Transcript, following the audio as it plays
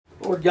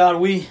Lord God,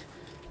 we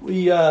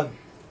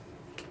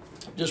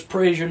just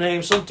praise your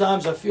name.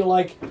 Sometimes I feel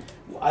like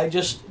I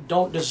just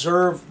don't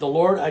deserve the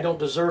Lord. I don't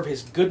deserve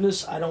his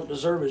goodness. I don't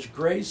deserve his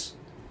grace.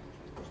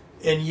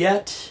 And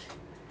yet,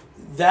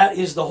 that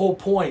is the whole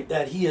point,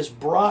 that he has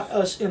brought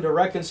us into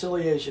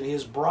reconciliation. He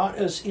has brought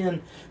us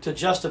into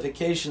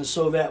justification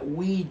so that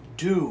we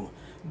do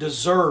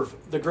deserve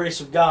the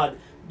grace of God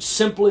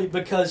simply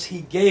because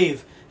he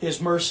gave his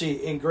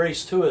mercy and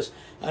grace to us.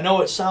 I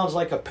know it sounds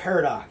like a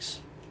paradox.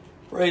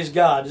 Praise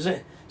God.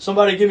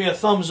 Somebody give me a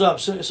thumbs up.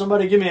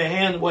 Somebody give me a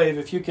hand wave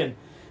if you can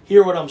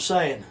hear what I'm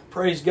saying.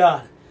 Praise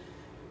God.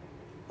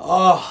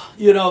 I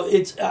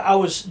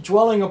was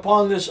dwelling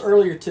upon this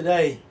earlier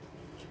today.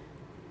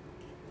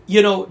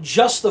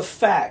 Just the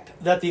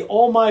fact that the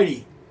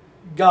Almighty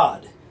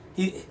God,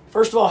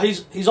 first of all,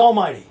 he's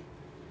almighty.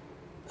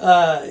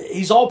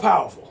 He's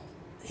all-powerful.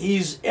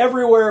 He's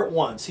everywhere at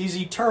once. He's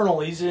eternal.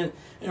 He's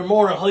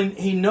immortal.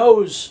 He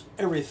knows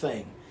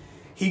everything.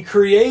 He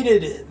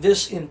created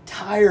this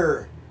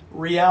entire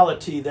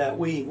reality that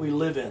we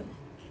live in.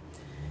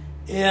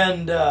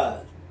 And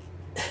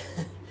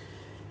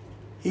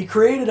he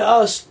created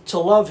us to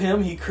love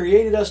him. He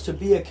created us to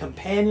be a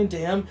companion to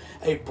him,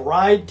 a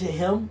bride to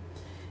him.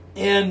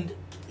 And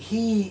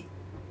he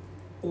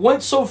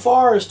went so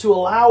far as to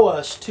allow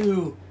us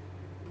to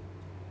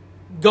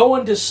go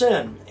into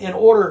sin in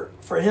order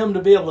for him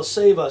to be able to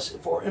save us,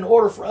 in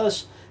order for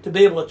us to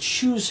be able to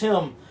choose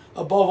him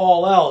above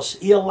all else.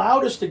 He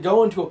allowed us to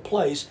go into a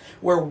place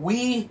where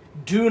we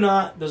do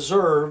not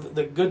deserve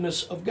the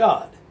goodness of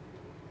God.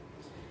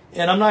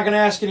 And I'm not going to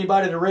ask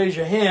anybody to raise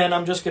your hand.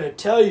 I'm just going to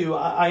tell you,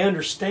 I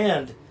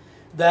understand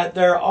that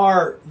there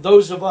are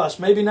those of us,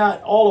 maybe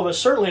not all of us,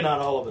 certainly not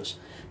all of us,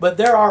 but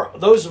there are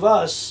those of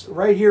us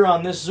right here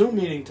on this Zoom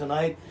meeting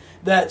tonight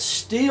that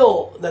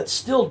still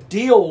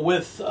deal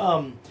with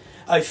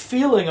a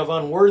feeling of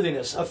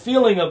unworthiness, a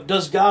feeling of,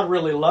 does God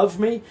really love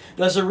me?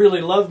 Does he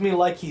really love me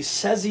like he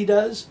says he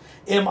does?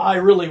 Am I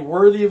really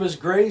worthy of his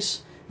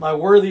grace? Am I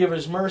worthy of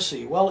his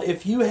mercy? Well,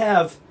 if you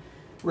have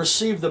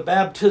received the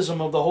baptism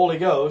of the Holy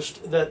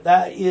Ghost,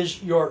 that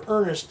is your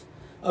earnest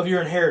of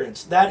your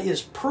inheritance. That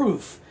is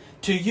proof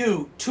to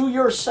you, to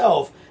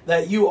yourself,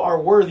 that you are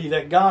worthy,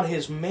 that God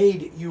has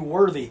made you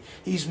worthy.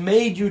 He's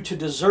made you to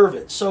deserve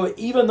it. So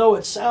even though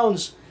it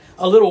sounds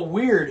a little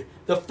weird,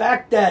 the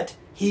fact that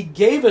he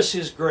gave us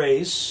his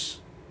grace,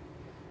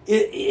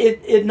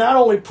 it not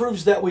only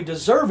proves that we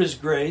deserve his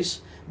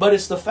grace, but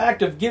it's the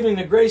fact of giving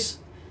the grace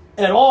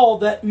at all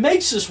that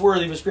makes us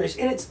worthy of his grace.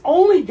 And it's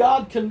only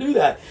God can do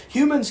that.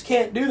 Humans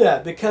can't do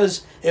that,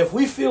 because if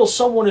we feel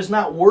someone is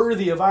not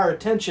worthy of our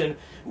attention,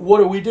 what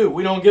do?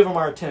 We don't give them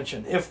our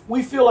attention. If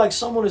we feel like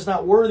someone is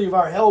not worthy of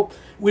our help,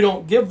 we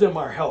don't give them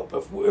our help.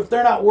 If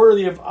they're not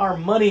worthy of our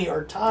money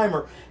or time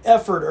or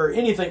effort or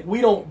anything, we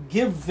don't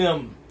give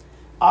them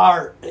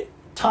our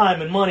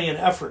time and money and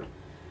effort.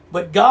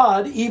 But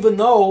God, even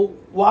though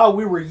while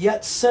we were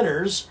yet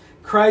sinners,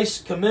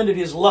 Christ commended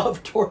his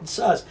love towards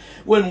us.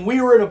 When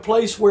we were in a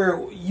place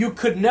where you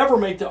could never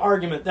make the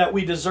argument that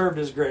we deserved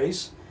his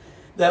grace,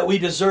 that we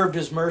deserved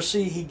his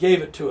mercy, he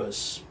gave it to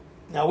us.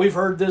 Now, we've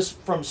heard this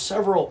from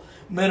several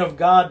men of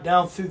God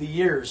down through the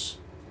years,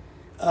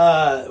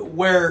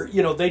 where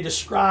they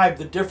describe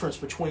the difference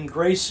between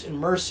grace and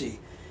mercy.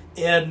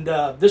 And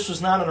this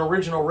was not an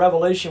original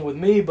revelation with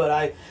me, but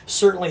I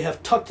certainly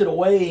have tucked it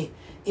away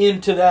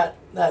into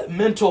that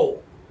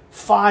mental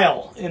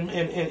file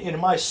in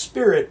my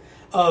spirit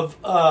of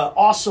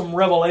awesome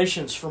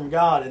revelations from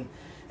God.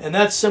 And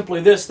that's simply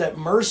this, that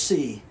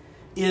mercy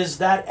is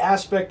that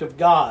aspect of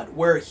God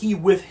where he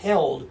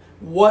withheld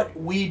what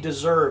we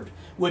deserved,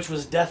 which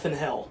was death and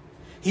hell.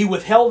 He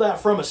withheld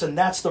that from us, and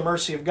that's the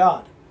mercy of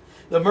God.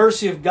 The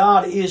mercy of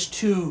God is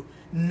to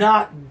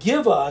not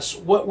give us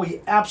what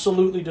we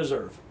absolutely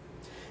deserve.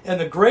 And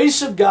the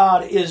grace of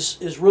God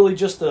is really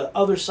just the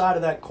other side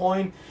of that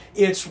coin.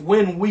 It's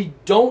when we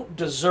don't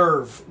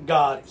deserve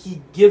God,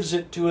 he gives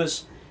it to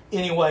us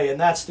anyway, and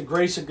that's the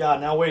grace of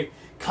God. Now, we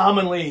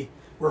commonly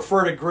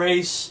refer to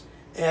grace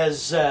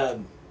as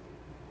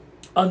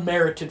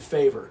unmerited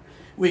favor.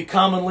 We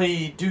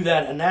commonly do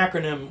that, an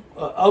acronym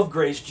of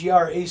grace,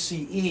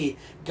 GRACE,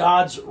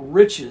 God's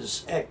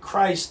riches at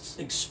Christ's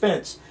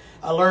expense.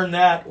 I learned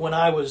that when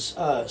I was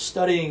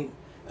studying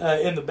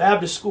in the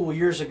Baptist school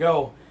years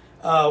ago.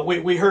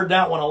 We heard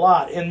that one a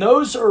lot. And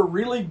those are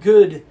really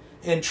good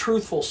and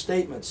truthful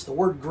statements. The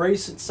word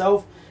grace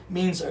itself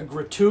means a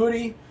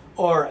gratuity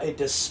or a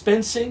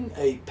dispensing,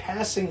 a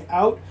passing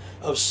out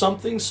of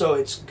something. So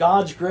it's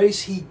God's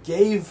grace. He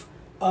gave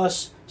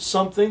us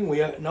something. We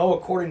know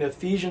according to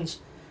Ephesians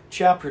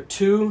chapter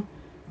 2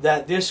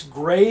 that this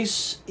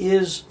grace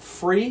is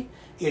free.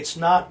 It's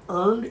not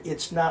earned.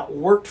 It's not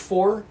worked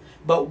for.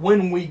 But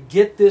when we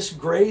get this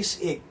grace,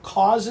 it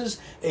causes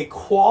a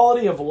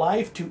quality of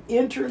life to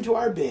enter into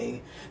our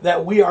being,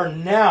 that we are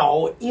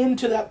now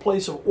into that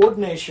place of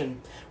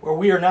ordination where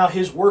we are now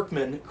his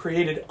workmen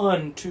created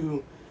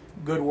unto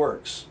good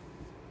works.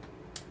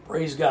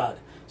 Praise God.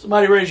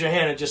 Somebody raise your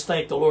hand and just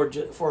thank the Lord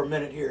for a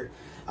minute here.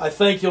 I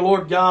thank you,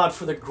 Lord God,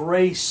 for the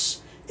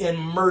grace and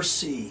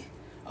mercy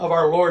of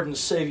our Lord and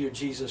Savior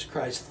Jesus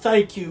Christ.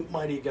 Thank you,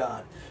 mighty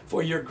God,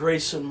 for your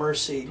grace and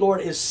mercy.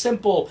 Lord, as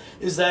simple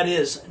as that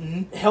is,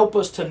 help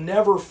us to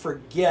never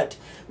forget,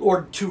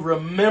 Lord, to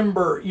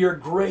remember your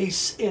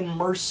grace and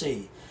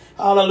mercy.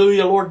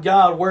 Hallelujah, Lord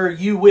God, where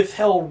you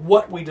withheld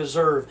what we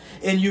deserve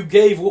and you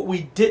gave what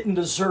we didn't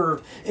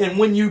deserve. And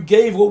when you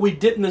gave what we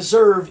didn't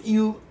deserve,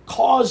 you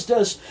caused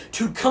us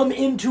to come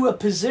into a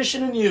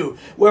position in you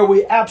where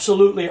we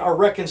absolutely are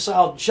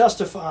reconciled,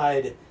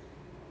 justified,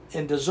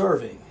 and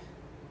deserving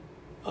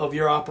of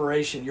your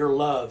operation, your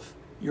love,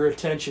 your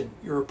attention,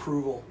 your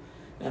approval.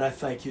 And I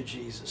thank you,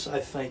 Jesus. I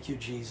thank you,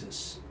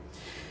 Jesus.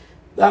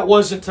 That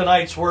wasn't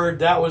tonight's word.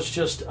 That was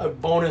just a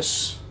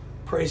bonus.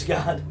 Praise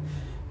God.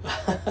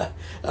 That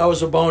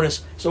was a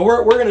bonus. So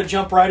we're going to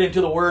jump right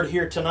into the word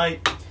here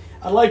tonight.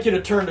 I'd like you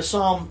to turn to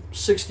Psalm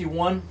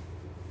 61.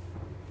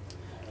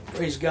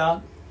 Praise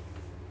God.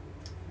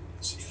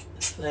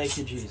 Thank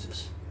you,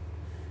 Jesus.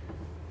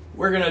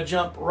 We're going to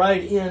jump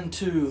right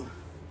into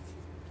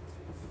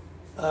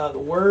the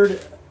word.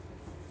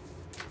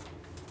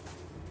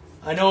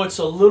 I know it's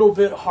a little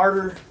bit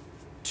harder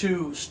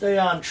to stay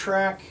on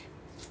track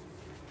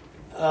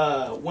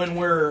when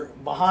we're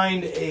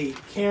behind a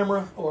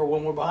camera or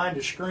when we're behind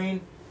a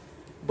screen,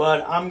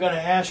 but I'm going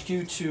to ask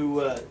you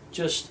to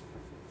just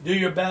do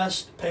your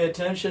best, pay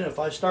attention. If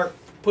I start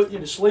putting you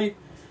to sleep,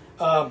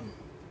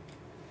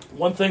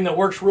 one thing that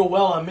works real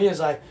well on me is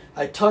I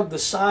tug the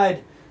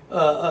side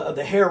of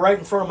the hair right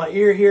in front of my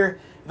ear here.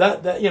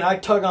 That I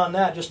tug on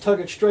that, just tug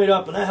it straight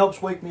up, and that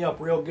helps wake me up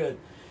real good.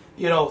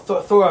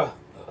 Throw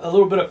a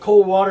little bit of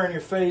cold water in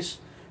your face,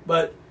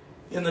 but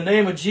in the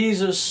name of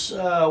Jesus,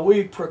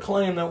 we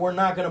proclaim that we're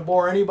not going to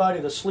bore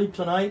anybody to sleep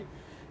tonight,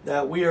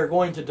 that we are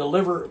going to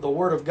deliver the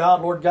Word of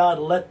God. Lord God,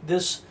 let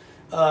this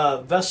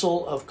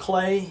vessel of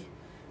clay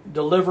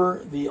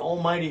deliver the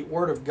almighty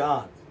Word of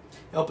God.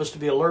 Help us to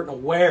be alert and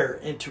aware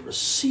and to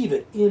receive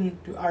it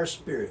into our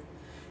spirit.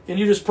 Can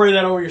you just pray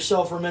that over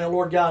yourself for a minute?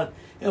 Lord God,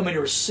 help me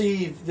to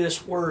receive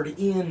this word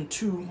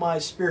into my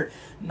spirit,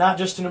 not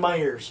just into my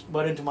ears,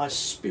 but into my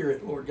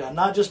spirit, Lord God.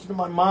 Not just into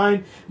my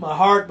mind, my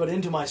heart, but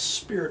into my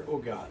spirit, oh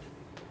God.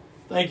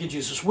 Thank you,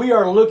 Jesus. We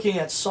are looking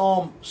at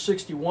Psalm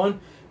 61.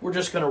 We're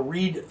just going to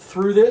read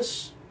through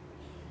this.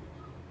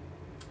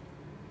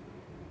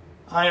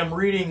 I am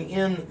reading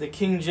in the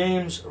King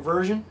James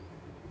Version.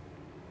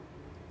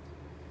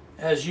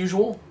 As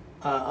usual,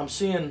 I'm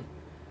seeing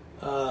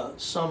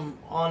some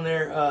on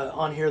there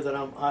on here that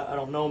I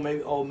don't know.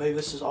 Maybe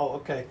this is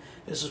okay.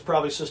 This is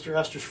probably Sister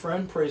Esther's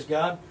friend. Praise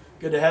God.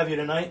 Good to have you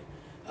tonight.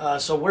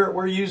 So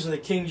we're using the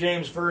King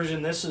James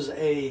Version. This is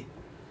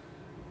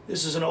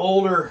an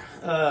older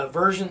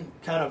version,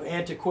 kind of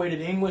antiquated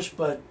English,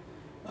 but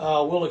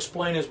we'll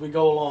explain as we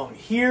go along.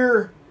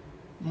 Hear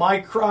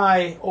my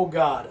cry, O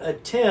God.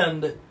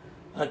 Attend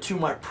to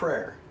my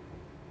prayer.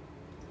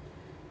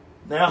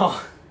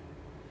 Now,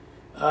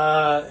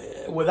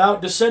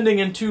 without descending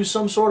into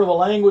some sort of a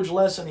language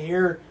lesson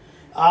here,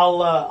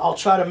 I'll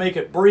try to make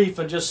it brief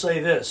and just say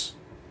this.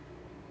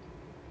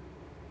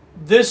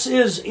 This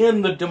is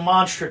in the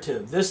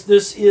demonstrative.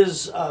 This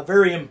is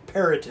very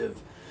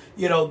imperative.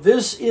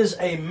 This is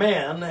a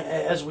man,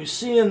 as we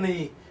see in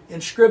the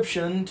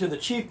inscription to the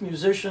chief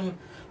musician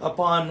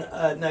upon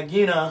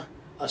Nagina,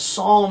 a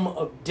psalm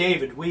of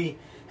David. We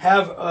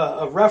have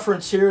a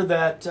reference here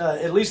that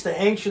at least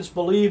the ancients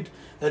believed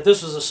that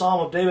this was a psalm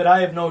of David. I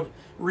have no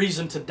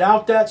reason to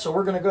doubt that, so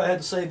we're going to go ahead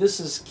and say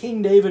this is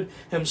King David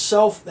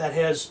himself that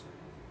has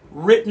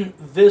written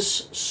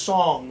this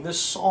song, this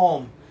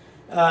psalm.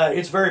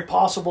 It's very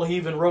possible he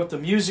even wrote the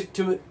music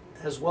to it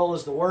as well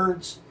as the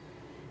words.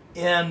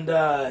 And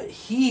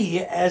he,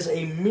 as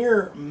a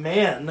mere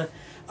man,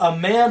 a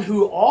man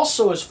who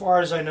also, as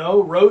far as I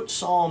know, wrote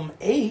Psalm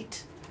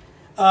 8,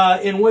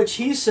 in which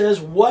he says,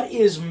 what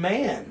is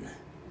man?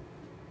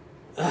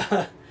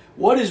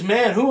 What is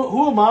man?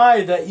 Who am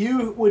I that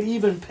you would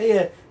even pay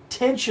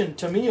attention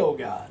to me, O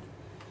God?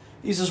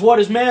 He says, what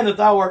is man that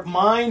thou art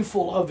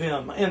mindful of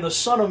him, and the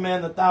Son of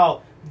Man that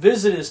thou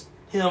visitest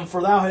him?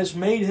 For thou hast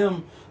made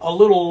him a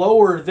little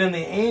lower than the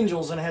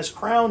angels, and hast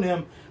crowned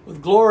him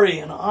with glory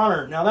and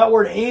honor. Now that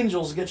word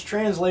angels gets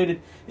translated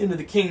into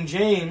the King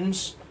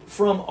James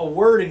from a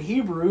word in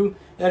Hebrew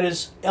that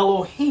is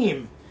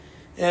Elohim.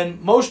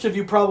 And most of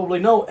you probably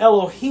know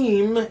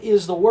Elohim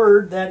is the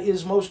word that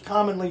is most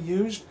commonly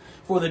used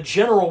for the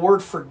general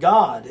word for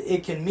God.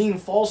 It can mean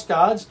false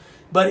gods,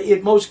 but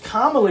it most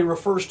commonly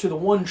refers to the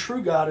one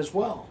true God as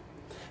well.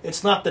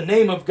 It's not the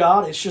name of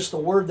God, it's just the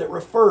word that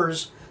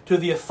refers to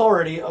the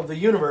authority of the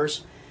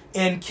universe.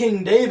 And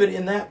King David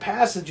in that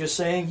passage is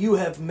saying, you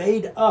have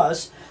made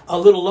us a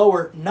little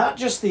lower, not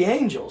just the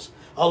angels,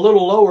 a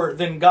little lower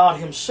than God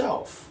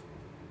himself,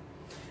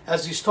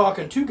 as he's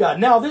talking to God.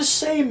 Now, this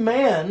same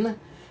man,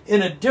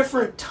 in a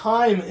different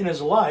time in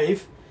his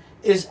life,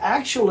 is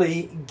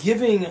actually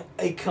giving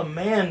a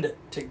command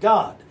to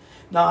God.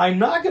 Now, I'm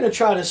not going to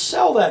try to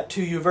sell that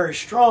to you very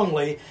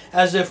strongly,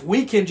 as if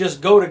we can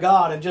just go to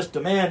God and just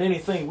demand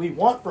anything we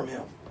want from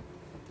him.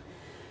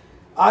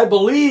 I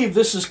believe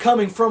this is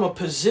coming from a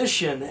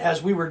position,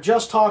 as we were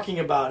just talking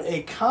about,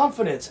 a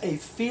confidence, a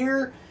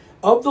fear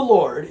of the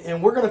Lord,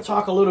 and we're going to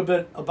talk a little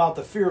bit about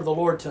the fear of the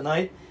Lord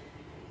tonight.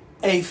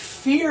 A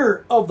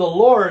fear of the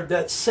Lord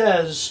that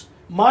says,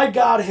 my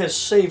God has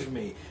saved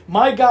me.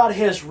 My God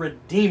has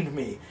redeemed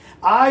me.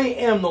 I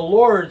am the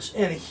Lord's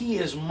and He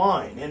is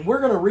mine. And we're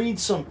going to read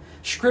some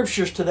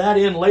scriptures to that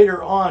end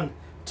later on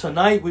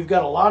tonight. We've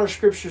got a lot of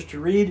scriptures to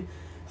read.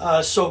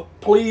 So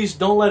please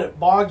don't let it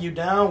bog you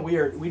down.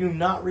 We do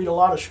not read a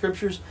lot of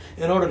scriptures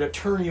in order to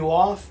turn you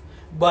off.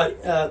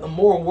 But the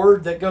more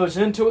word that goes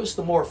into us,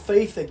 the more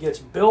faith that gets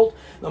built,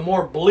 the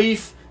more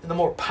belief and the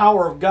more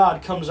power of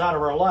God comes out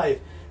of our life.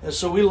 And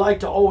so we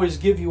like to always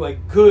give you a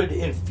good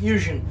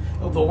infusion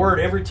of the word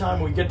every time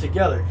we get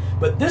together.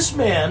 But this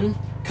man,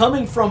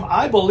 coming from,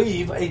 I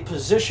believe, a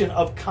position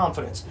of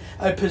confidence,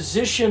 a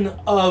position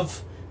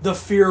of the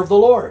fear of the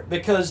Lord,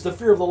 because the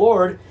fear of the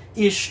Lord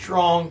is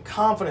strong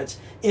confidence,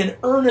 in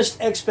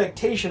earnest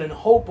expectation and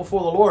hope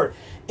before the Lord,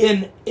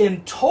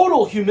 in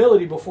total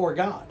humility before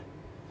God.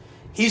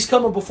 He's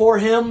coming before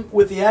Him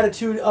with the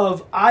attitude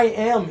of, I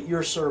am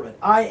your servant.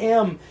 I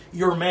am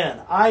your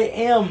man. I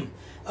am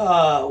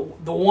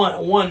the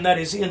one that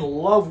is in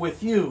love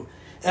with you.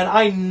 And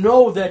I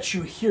know that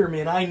you hear me.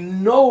 And I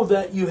know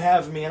that you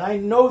have me. And I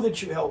know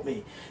that you help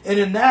me. And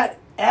in that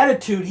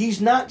attitude,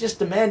 he's not just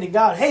demanding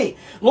God, hey,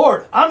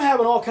 Lord, I'm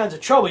having all kinds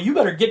of trouble. You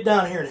better get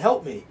down here and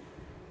help me.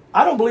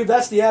 I don't believe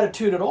that's the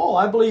attitude at all.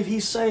 I believe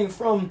he's saying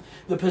from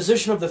the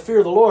position of the fear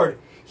of the Lord,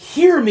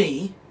 hear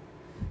me,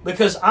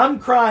 because I'm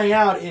crying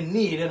out in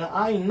need, and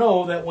I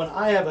know that when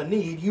I have a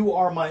need, you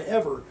are my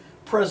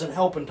ever-present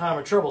help in time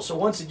of trouble. So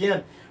once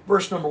again,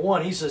 verse number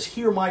 1, he says,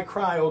 hear my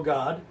cry, O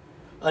God,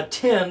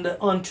 attend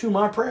unto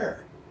my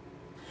prayer.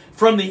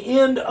 From the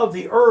end of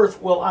the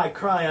earth will I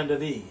cry unto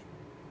thee.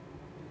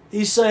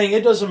 He's saying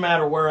it doesn't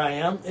matter where I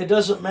am. It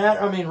doesn't matter.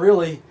 I mean,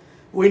 really,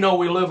 we know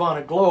we live on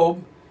a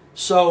globe.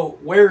 So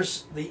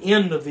where's the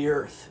end of the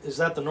earth? Is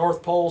that the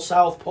North Pole,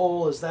 South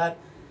Pole? Is that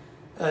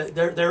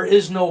there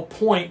is no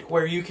point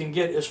where you can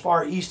get as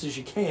far east as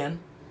you can.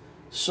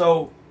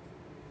 So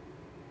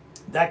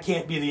that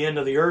can't be the end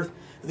of the earth.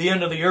 The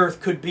end of the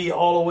earth could be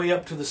all the way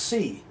up to the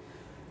sea,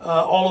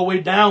 all the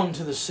way down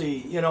to the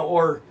sea,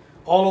 or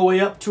all the way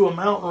up to a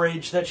mountain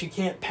range that you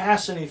can't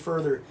pass any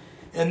further.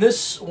 And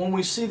this, when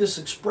we see this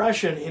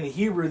expression in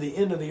Hebrew, the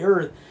end of the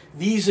earth,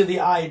 these are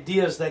the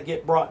ideas that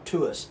get brought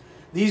to us.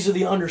 These are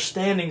the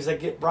understandings that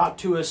get brought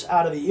to us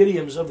out of the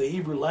idioms of the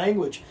Hebrew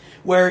language,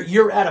 where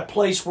you're at a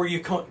place where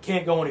you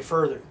can't go any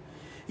further.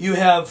 You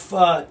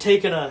have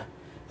taken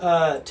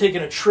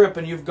a trip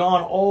and you've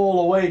gone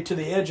all the way to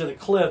the edge of the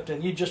cliff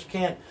and you just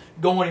can't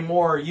go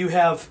anymore. You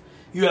have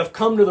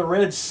come to the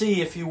Red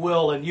Sea, if you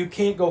will, and you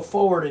can't go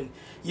forward and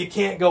you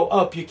can't go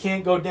up, you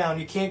can't go down,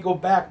 you can't go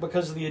back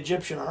because of the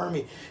Egyptian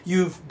army.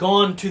 You've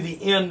gone to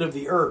the end of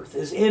the earth,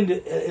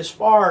 as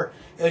far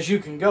as you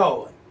can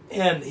go.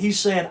 And he's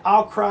saying,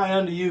 I'll cry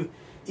unto you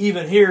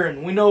even here.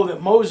 And we know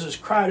that Moses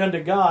cried unto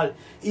God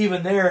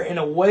even there, and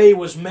a way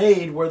was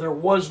made where there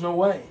was no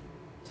way.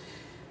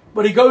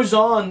 But he goes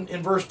on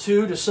in verse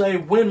 2 to say,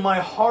 when my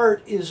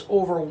heart is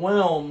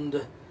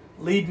overwhelmed,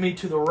 lead me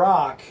to the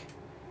rock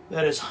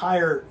that is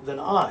higher than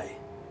I.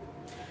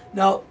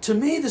 Now, to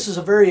me, this is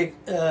a very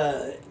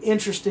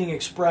interesting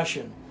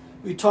expression.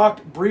 We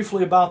talked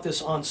briefly about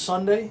this on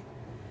Sunday.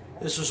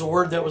 This was a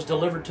word that was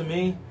delivered to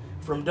me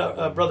from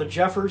Brother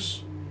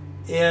Jeffers.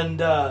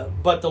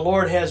 But the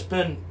Lord has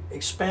been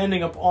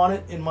expanding upon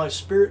it in my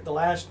spirit the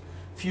last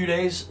few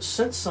days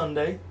since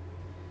Sunday.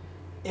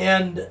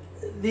 And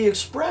the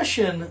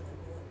expression,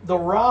 the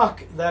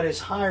rock that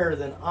is higher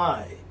than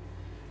I,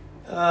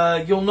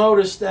 you'll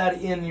notice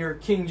that in your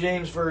King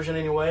James Version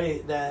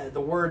anyway, that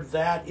the word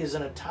that is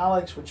in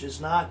italics, which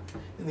is not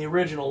in the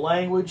original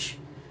language.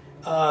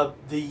 The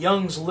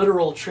Young's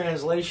literal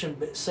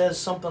translation says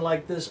something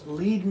like this,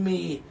 lead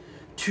me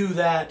to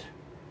that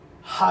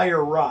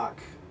higher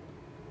rock.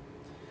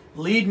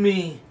 Lead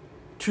me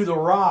to the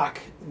rock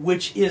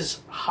which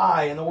is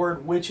high. And the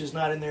word which is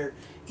not in there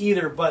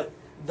either, but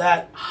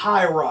that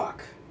high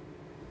rock.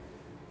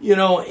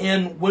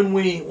 And when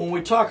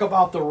we talk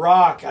about the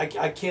rock,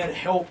 I can't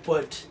help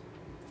but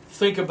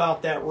think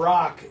about that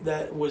rock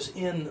that was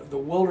in the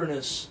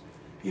wilderness.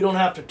 You don't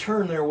have to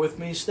turn there with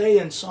me. Stay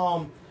in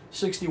Psalm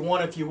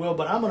 61 if you will,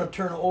 but I'm going to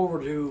turn over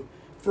to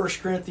 1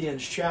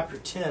 Corinthians chapter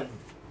 10.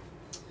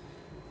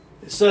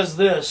 It says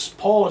this,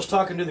 Paul is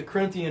talking to the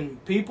Corinthian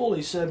people.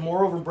 He said,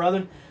 moreover,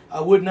 brethren, I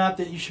would not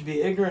that you should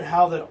be ignorant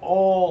how that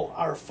all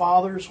our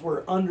fathers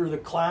were under the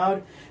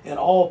cloud and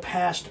all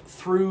passed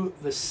through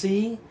the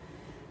sea.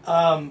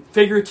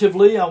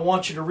 Figuratively, I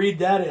want you to read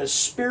that as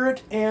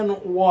spirit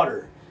and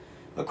water.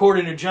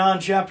 According to John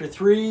chapter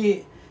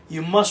 3,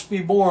 you must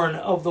be born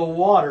of the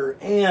water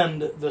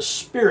and the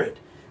spirit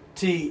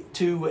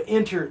to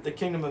enter the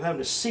kingdom of heaven,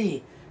 to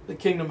see the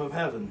kingdom of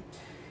heaven.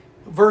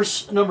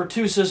 Verse number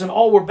 2 says, and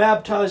all were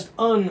baptized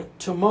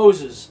unto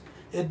Moses.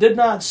 It did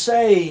not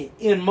say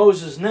in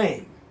Moses'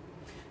 name.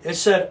 It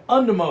said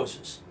unto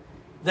Moses.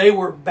 They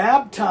were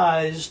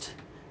baptized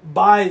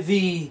by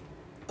the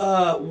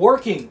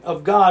working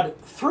of God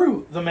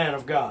through the man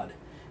of God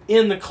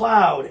in the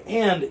cloud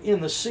and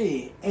in the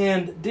sea,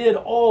 and did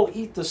all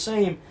eat the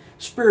same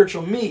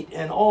spiritual meat,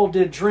 and all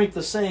did drink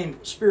the same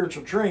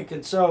spiritual drink.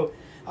 And so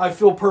I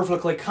feel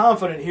perfectly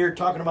confident here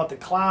talking about the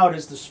cloud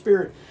as the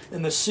Spirit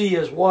and the sea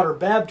as water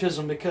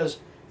baptism, because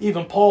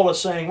even Paul is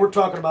saying we're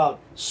talking about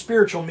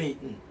spiritual meat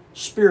and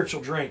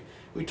spiritual drink.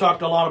 We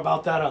talked a lot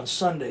about that on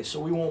Sunday,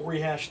 so we won't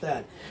rehash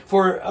that.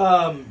 For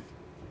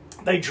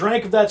they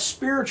drank of that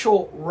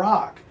spiritual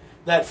rock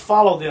that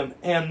followed them,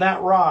 and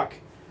that rock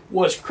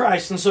was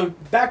Christ. And so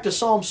back to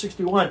Psalm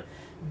 61,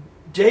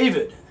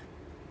 David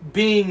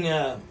being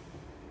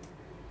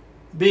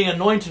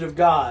anointed of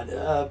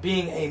God,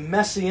 being a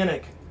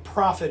messianic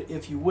prophet,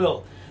 if you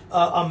will,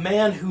 a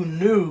man who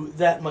knew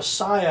that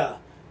Messiah,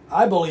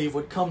 I believe,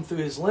 would come through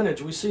his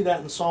lineage. We see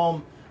that in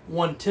Psalm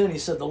 110. He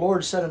said, "The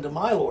Lord said unto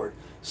my Lord,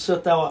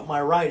 sit thou at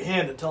my right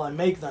hand until I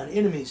make thine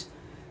enemies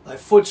thy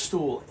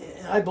footstool."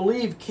 And I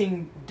believe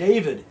King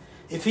David,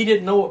 if he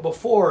didn't know it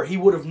before, he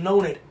would have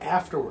known it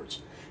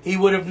afterwards. He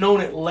would have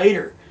known it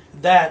later,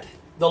 that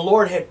the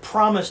Lord had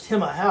promised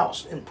him a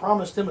house and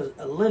promised him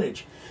a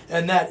lineage,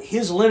 and that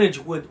his lineage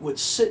would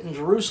sit in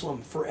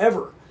Jerusalem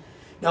forever.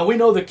 Now we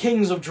know the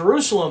kings of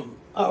Jerusalem,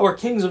 or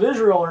kings of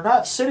Israel, are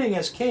not sitting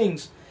as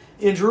kings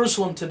in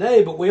Jerusalem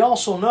today, but we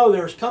also know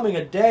there's coming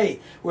a day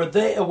where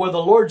the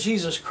Lord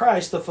Jesus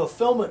Christ, the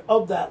fulfillment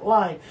of that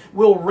line,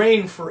 will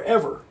reign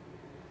forever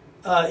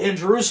in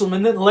Jerusalem,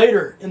 and then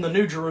later in the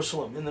New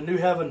Jerusalem, in the new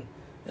heaven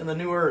and the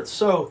new earth.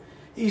 So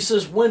he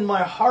says, when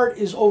my heart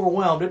is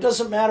overwhelmed, it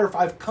doesn't matter if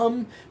I've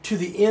come to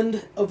the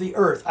end of the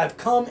earth. I've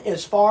come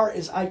as far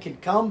as I can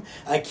come.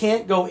 I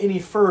can't go any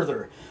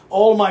further.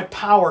 All my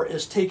power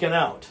is taken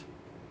out.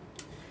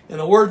 And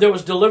the word that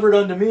was delivered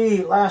unto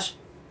me last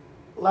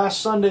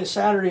Sunday,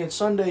 Saturday, and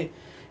Sunday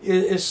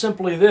is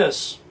simply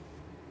this.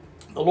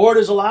 The Lord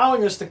is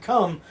allowing us to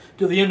come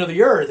to the end of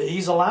the earth.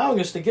 He's allowing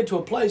us to get to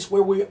a place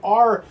where we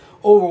are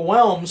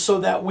overwhelmed, so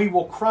that we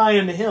will cry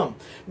unto Him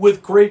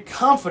with great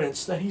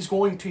confidence that He's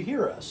going to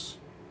hear us.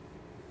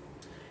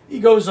 He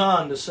goes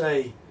on to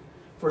say,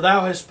 "For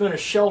thou hast been a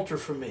shelter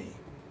for me,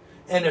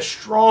 and a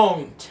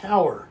strong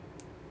tower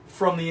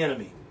from the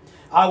enemy.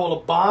 I will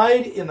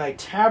abide in thy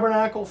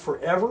tabernacle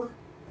forever.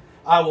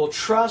 I will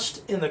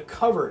trust in the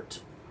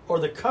covert, or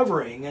the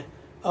covering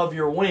of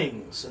your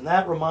wings." And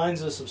that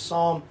reminds us of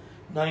Psalm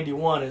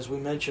 91, as we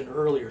mentioned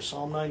earlier.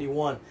 Psalm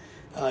 91.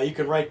 You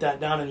can write that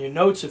down in your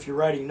notes if you're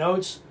writing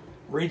notes.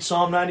 Read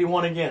Psalm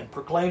 91 again.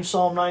 Proclaim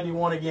Psalm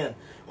 91 again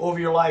over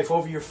your life,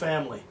 over your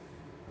family.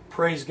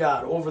 Praise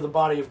God, over the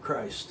body of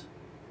Christ.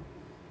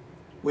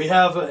 We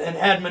have an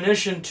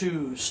admonition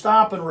to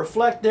stop and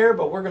reflect there,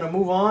 but we're going to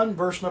move on.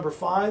 Verse number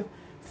 5.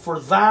 "For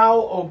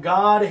thou, O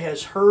God,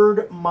 hast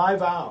heard my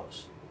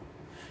vows.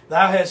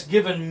 Thou hast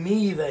given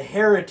me the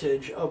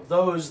heritage of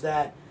those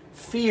that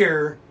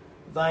fear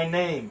thy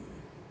name."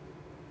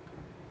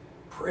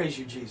 Praise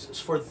you, Jesus.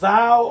 "For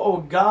thou, O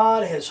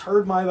God, hast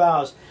heard my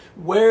vows."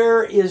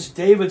 Where is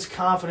David's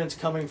confidence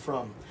coming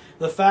from?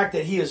 The fact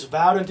that he has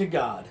vowed unto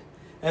God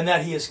and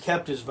that he has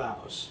kept his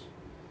vows.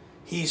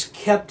 He's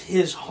kept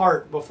his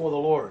heart before the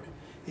Lord.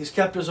 He's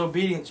kept his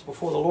obedience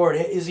before the Lord.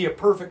 Is he a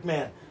perfect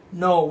man?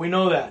 No, we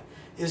know that.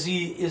 Is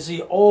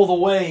he all the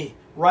way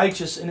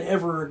righteous in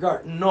every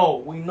regard? No,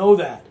 we know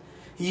that.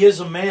 He is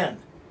a man.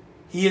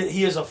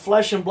 He is a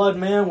flesh and blood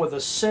man with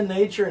a sin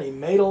nature, and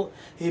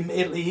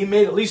he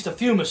made at least a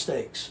few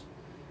mistakes.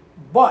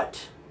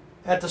 But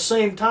at the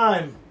same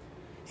time,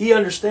 he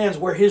understands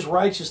where his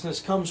righteousness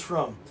comes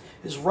from.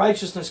 His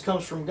righteousness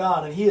comes from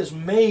God, and he has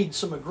made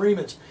some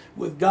agreements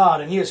with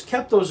God, and he has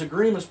kept those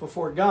agreements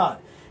before God,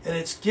 and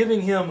it's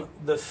giving him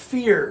the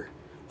fear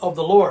of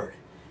the Lord.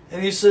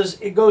 And he says,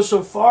 it goes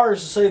so far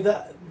as to say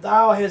that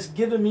thou hast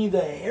given me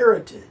the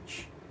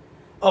heritage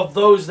of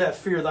those that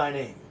fear thy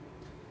name.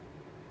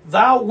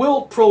 Thou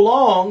wilt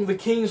prolong the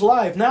king's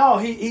life. Now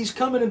he's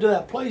coming into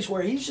that place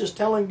where he's just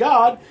telling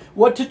God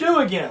what to do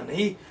again.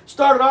 He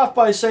started off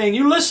by saying,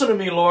 you listen to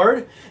me,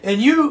 Lord,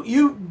 and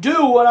you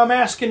do what I'm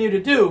asking you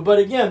to do. But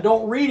again,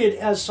 don't read it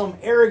as some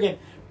arrogant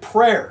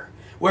prayer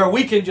where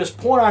we can just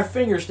point our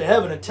fingers to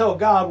heaven and tell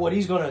God what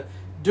he's going to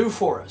do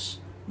for us.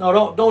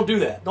 No, don't do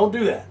that. Don't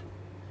do that.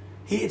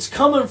 It's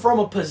coming from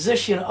a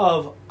position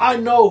of, I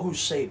know who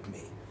saved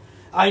me.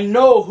 I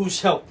know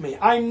who's helped me.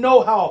 I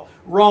know how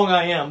wrong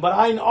I am, but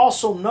I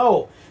also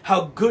know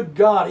how good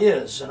God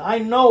is. And I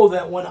know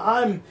that when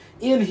I'm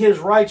in his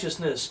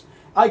righteousness,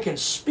 I can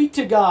speak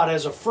to God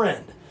as a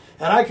friend.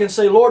 And I can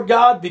say, Lord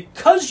God,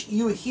 because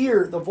you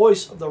hear the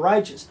voice of the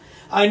righteous,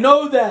 I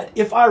know that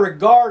if I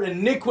regard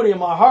iniquity in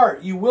my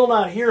heart, you will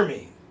not hear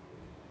me.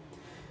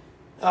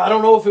 I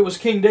don't know if it was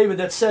King David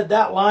that said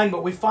that line,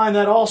 but we find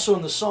that also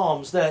in the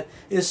Psalms, that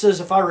it says,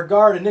 if I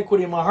regard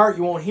iniquity in my heart,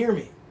 you won't hear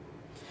me.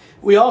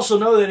 We also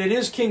know that it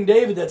is King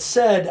David that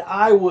said,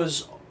 I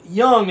was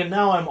young and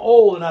now I'm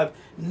old, and I've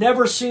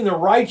never seen the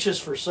righteous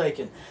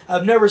forsaken.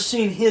 I've never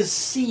seen his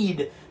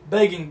seed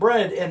begging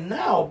bread. And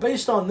now,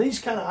 based on these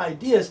kind of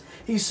ideas,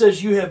 he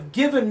says, you have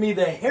given me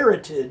the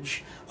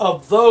heritage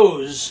of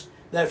those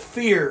that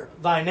fear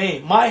thy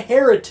name. My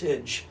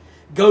heritage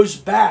goes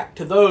back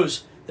to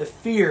those that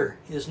fear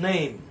his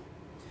name.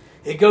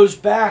 It goes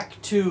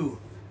back to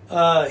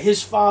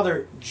his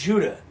father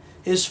Judah,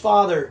 his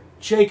father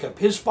Jacob,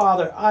 his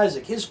father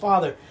Isaac, his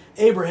father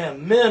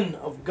Abraham, men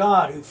of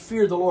God who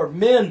feared the Lord,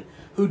 men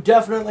who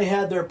definitely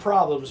had their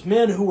problems,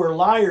 men who were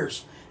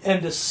liars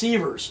and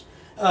deceivers,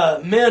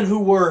 men who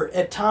were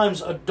at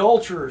times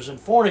adulterers and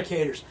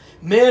fornicators,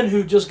 men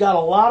who just got a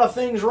lot of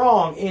things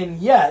wrong, and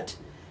yet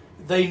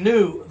they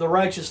knew the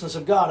righteousness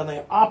of God and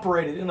they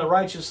operated in the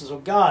righteousness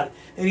of God.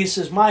 And he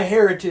says, my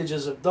heritage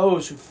is of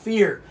those who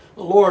fear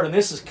the Lord, and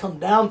this has come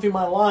down through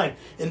my line.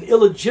 And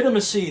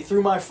illegitimacy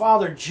through my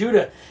father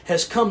Judah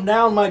has come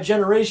down my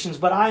generations,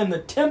 but I am the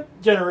 10th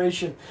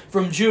generation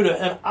from Judah,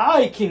 and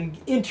I can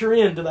enter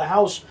into the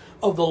house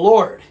of the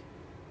Lord.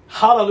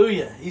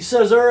 Hallelujah. He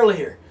says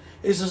earlier,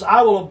 he says,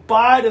 I will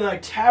abide in thy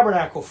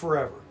tabernacle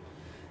forever.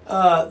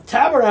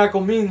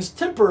 Tabernacle means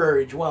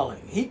temporary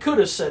dwelling. He could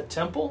have said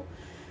temple,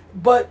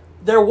 but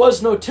there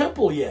was no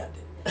temple yet.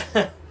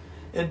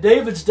 In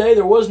David's day,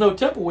 there was no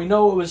temple. We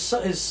know it was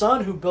his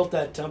son who built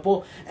that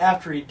temple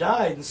after he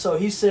died. And so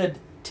he said,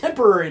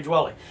 temporary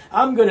dwelling.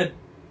 I'm going to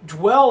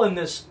dwell in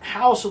this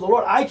house of the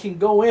Lord. I can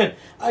go in.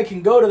 I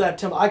can go to that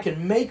temple. I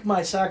can make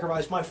my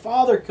sacrifice. My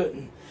father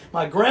couldn't.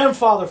 My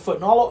grandfather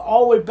couldn't.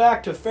 All the way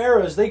back to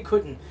Pharaoh's, they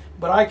couldn't.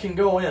 But I can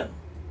go in.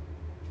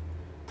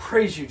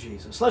 Praise you,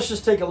 Jesus. Let's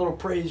just take a little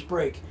praise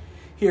break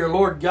here.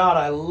 Lord God,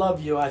 I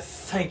love you. I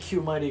thank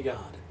you, mighty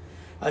God.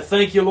 I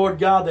thank you, Lord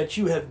God, that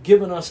you have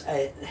given us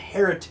a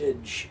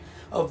heritage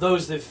of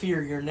those that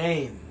fear your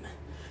name.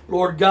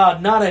 Lord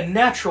God, not a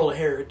natural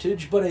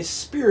heritage, but a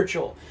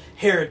spiritual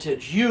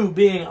heritage. You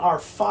being our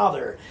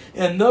Father,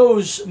 and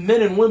those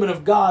men and women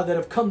of God that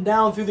have come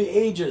down through the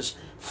ages,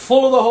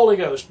 full of the Holy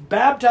Ghost,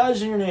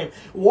 baptized in your name,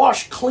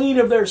 washed clean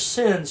of their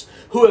sins,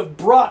 who have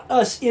brought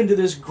us into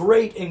this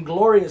great and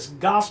glorious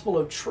gospel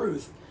of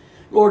truth.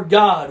 Lord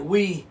God,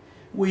 we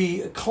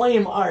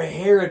claim our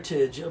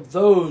heritage of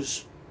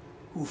those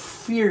who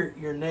fear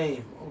your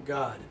name, O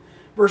God.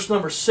 Verse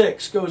number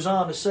 6 goes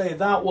on to say,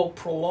 thou wilt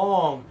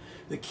prolong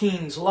the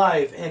king's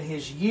life and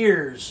his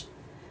years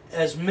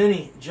as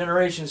many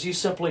generations. He's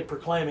simply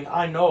proclaiming,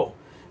 I know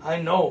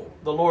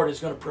the Lord is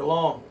going to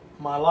prolong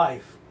my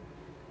life.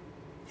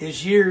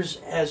 His years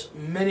as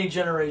many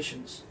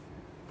generations.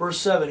 Verse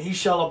 7, he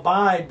shall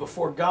abide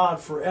before God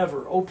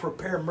forever. O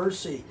prepare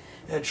mercy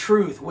and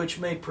truth, which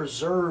may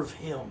preserve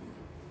him.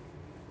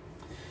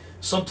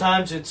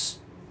 Sometimes it's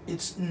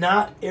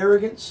not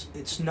arrogance,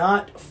 it's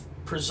not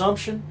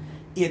presumption,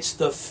 it's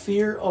the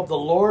fear of the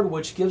Lord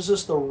which gives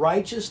us the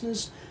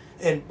righteousness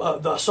and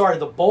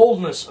the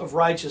boldness of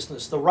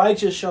righteousness. The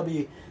righteous shall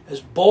be as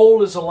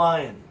bold as a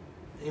lion.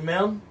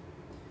 Amen.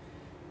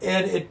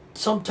 And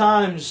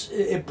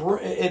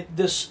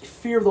this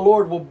fear of the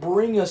Lord will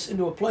bring us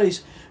into a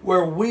place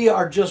where we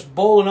are just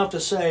bold enough to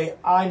say,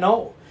 I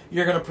know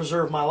you're going to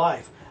preserve my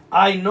life.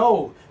 I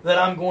know that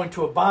I'm going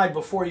to abide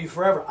before you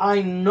forever.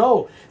 I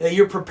know that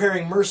you're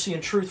preparing mercy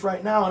and truth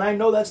right now, and I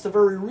know that's the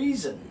very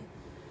reason.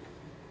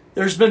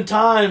 There's been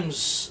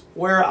times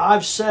where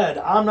I've said,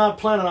 I'm not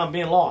planning on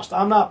being lost.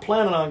 I'm not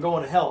planning on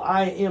going to hell.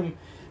 I am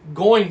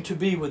going to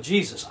be with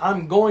Jesus.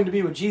 I'm going to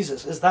be with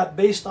Jesus. Is that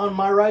based on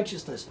my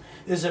righteousness?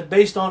 Is it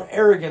based on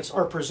arrogance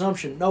or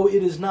presumption? No,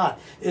 it is not.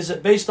 Is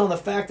it based on the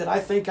fact that I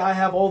think I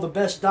have all the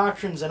best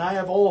doctrines and I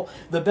have all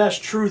the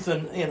best truth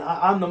and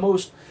I'm the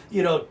most,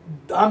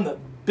 I'm the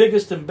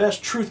biggest and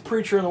best truth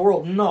preacher in the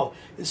world? No,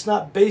 it's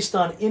not based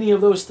on any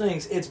of those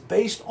things. It's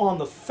based on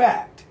the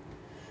fact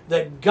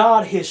that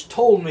God has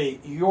told me,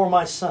 you're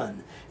my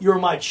son, you're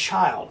my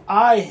child.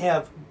 I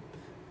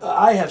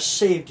have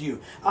saved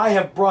you. I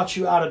have brought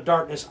you out of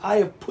darkness. I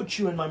have put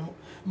you in my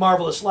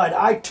marvelous light.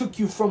 I took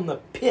you from the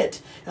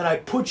pit and I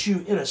put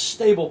you in a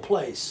stable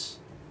place.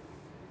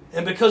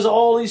 And because of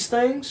all these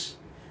things,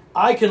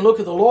 I can look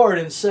at the Lord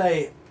and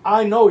say,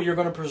 I know you're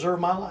going to preserve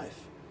my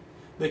life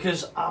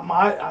because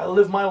I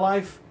live my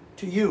life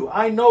to you.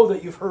 I know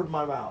that you've heard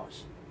my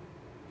vows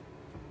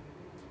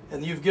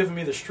and you've given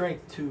me the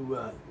strength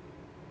to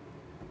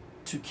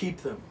keep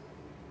them.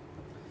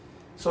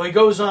 So he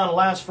goes on,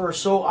 last verse,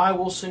 so I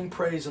will sing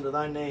praise unto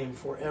thy name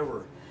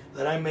forever,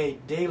 that I may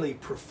daily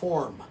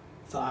perform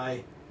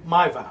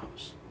my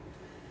vows.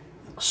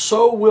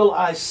 So will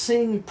I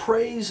sing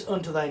praise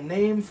unto thy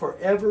name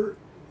forever,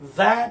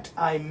 that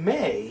I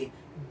may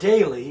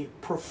daily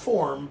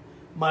perform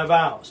my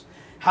vows.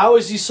 How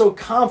is he so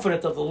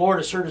confident that the Lord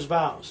has heard his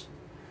vows?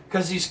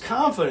 Because he's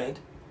confident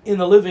in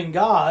the living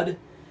God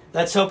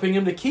that's helping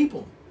him to keep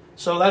them.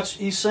 So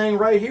he's saying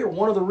right here,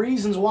 one of the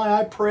reasons why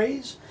I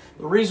praise,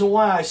 the reason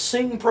why I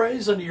sing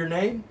praise unto your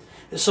name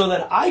is so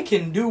that I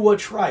can do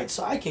what's right,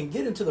 so I can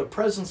get into the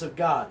presence of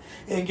God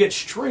and get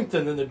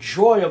strengthened in the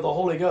joy of the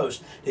Holy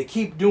Ghost to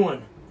keep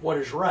doing what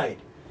is right.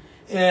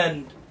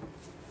 And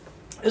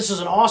This is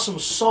an awesome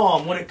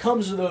psalm when it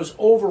comes to those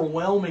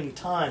overwhelming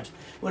times.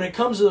 When it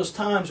comes to those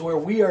times where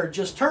we are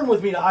just, turn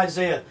with me to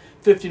Isaiah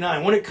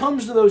 59. When it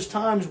comes to those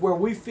times where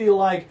we feel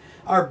like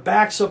our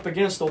back's up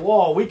against the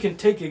wall, we can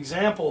take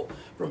example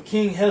from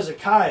King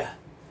Hezekiah,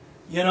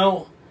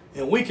 and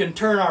we can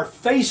turn our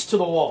face to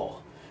the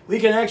wall. We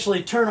can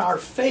actually turn our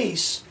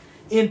face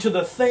into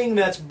the thing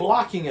that's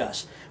blocking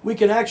us. We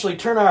can actually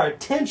turn our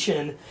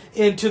attention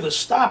into the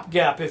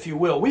stopgap, if you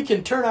will. We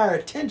can turn our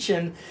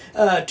attention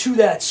to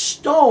that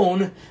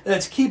stone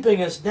that's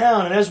keeping us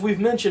down. And as we've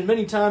mentioned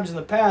many times in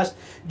the past,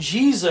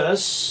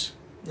 Jesus,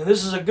 and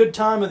this is a good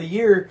time of the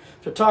year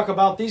to talk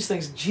about these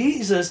things,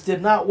 Jesus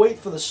did not wait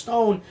for the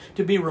stone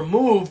to be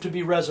removed to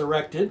be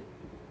resurrected.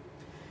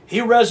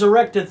 He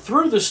resurrected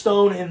through the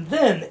stone, and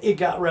then it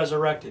got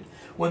resurrected.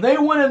 When they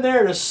went in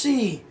there to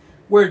see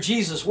where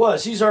Jesus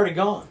was, he's already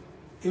gone.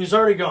 He was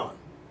already gone.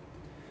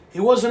 He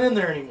wasn't in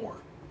there anymore.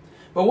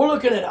 But we're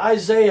looking at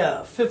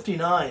Isaiah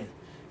 59,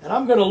 and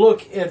I'm going to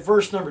look at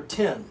verse number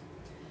 10,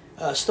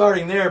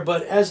 starting there.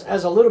 But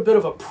as a little bit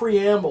of a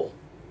preamble,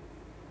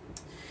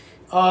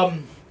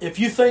 if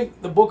you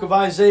think the book of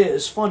Isaiah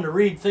is fun to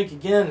read, think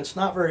again. It's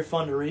not very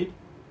fun to read.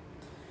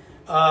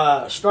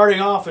 Starting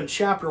off in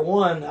chapter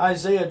 1,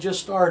 Isaiah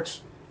just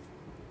starts.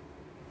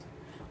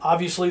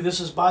 Obviously, this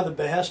is by the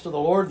behest of the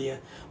Lord, the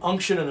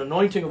unction and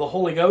anointing of the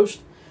Holy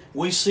Ghost.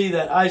 We see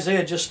that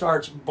Isaiah just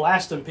starts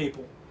blasting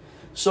people.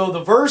 So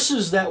the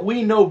verses that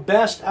we know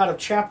best out of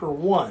chapter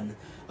 1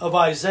 of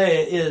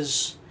Isaiah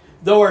is,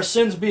 though our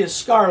sins be as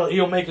scarlet,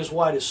 he'll make us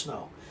white as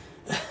snow.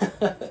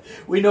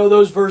 We know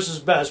those verses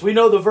best. We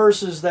know the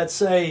verses that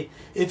say,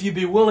 if you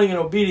be willing and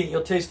obedient,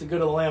 you'll taste the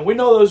good of the land. We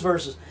know those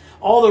verses.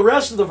 All the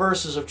rest of the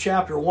verses of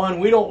chapter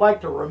 1, we don't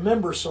like to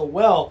remember so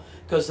well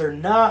because they're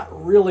not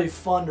really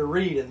fun to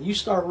read. And you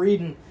start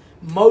reading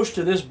most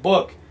of this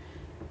book,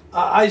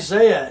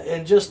 Isaiah,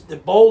 and just the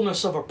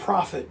boldness of a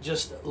prophet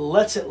just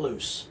lets it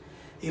loose.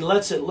 He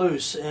lets it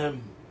loose.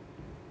 And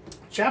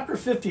chapter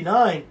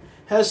 59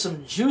 has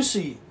some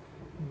juicy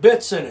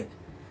bits in it.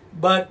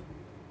 But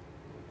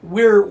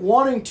we're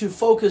wanting to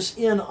focus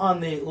in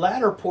on the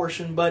latter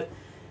portion. But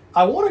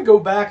I want to go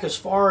back as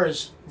far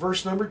as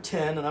verse number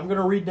 10, and I'm going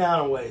to read down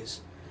a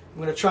ways.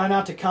 I'm going to try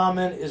not to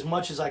comment as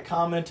much as I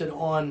commented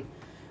on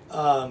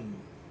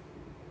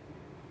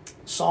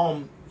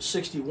Psalm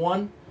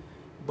 61.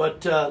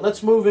 But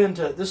let's move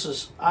into, this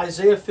is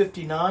Isaiah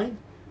 59.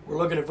 We're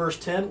looking at verse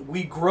 10.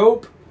 We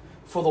grope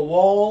for the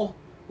wall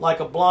like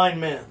a blind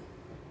man.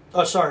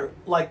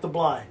 Like the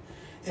blind.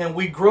 And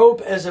we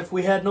grope as if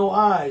we had no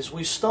eyes.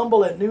 We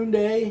stumble at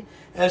noonday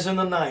as in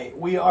the night.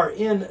 We are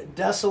in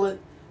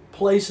desolate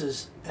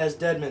places as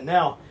dead men.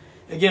 Now,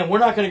 again, we're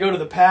not going to go to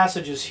the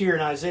passages here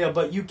in Isaiah,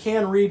 but you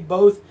can read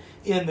both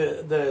in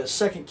the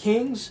 2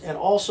 Kings and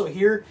also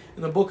here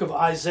in the book of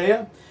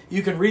Isaiah.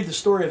 You can read the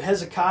story of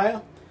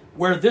Hezekiah,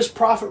 where this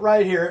prophet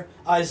right here,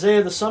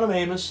 Isaiah the son of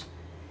Amos,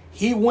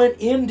 he went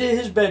into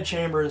his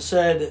bedchamber and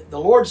said, the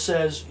Lord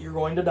says, you're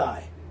going to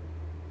die.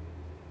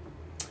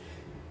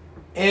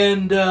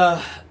 And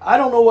I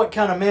don't know what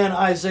kind of man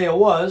Isaiah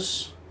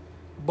was,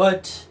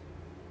 but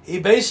he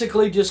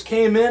basically just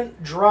came in,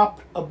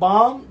 dropped a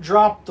bomb,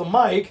 dropped the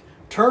mic,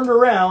 turned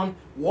around,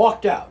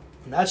 walked out.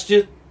 And that's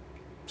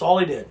all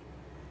he did.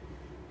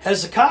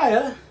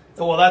 Hezekiah,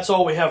 well, that's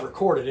all we have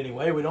recorded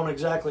anyway. We don't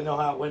exactly know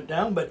how it went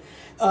down, but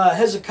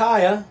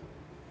Hezekiah,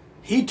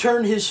 he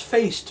turned his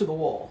face to the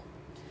wall.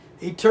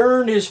 He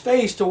turned his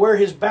face to where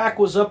his back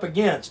was up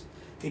against.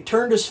 He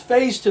turned his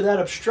face to that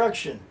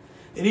obstruction.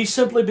 And he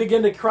simply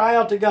began to cry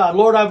out to God,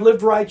 Lord, I've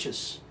lived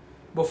righteous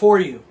before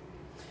you.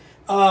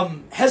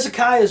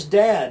 Hezekiah's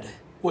dad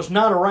was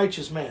not a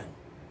righteous man.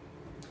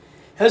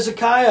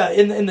 Hezekiah,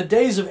 in the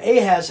days of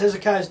Ahaz,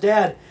 Hezekiah's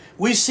dad,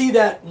 we see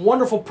that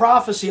wonderful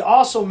prophecy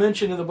also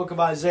mentioned in the book of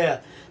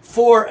Isaiah.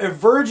 For a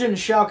virgin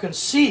shall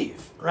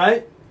conceive,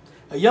 right?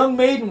 A young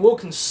maiden will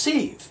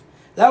conceive.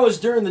 That was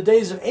during the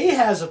days of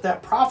Ahaz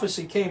that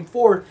prophecy came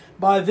forward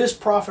by this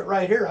prophet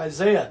right here,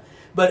 Isaiah.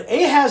 But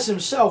Ahaz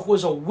himself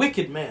was a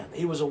wicked man.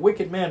 He was a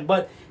wicked man.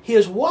 But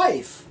his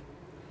wife,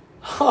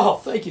 oh,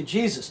 thank you,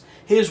 Jesus.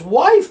 His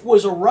wife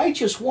was a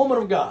righteous woman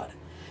of God.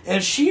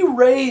 And she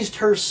raised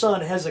her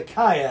son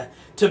Hezekiah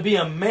to be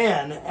a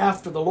man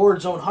after the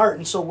Lord's own heart.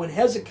 And so when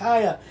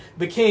Hezekiah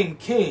became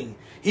king,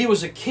 he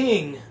was a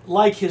king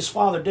like his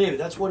father David.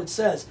 That's what it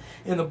says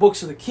in the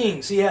books of the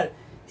Kings.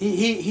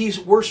 He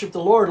worshipped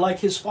the Lord like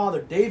his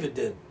father David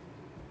did.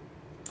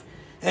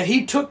 And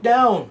he took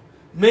down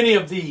many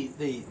of the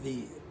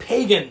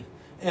pagan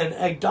and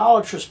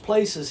idolatrous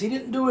places. He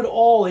didn't do it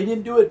all. He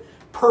didn't do it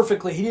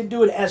perfectly. He didn't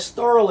do it as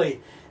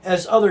thoroughly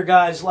as other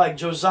guys like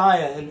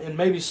Josiah and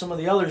maybe some of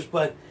the others,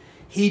 but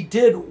he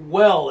did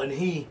well, and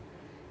he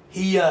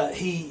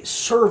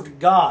served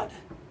God.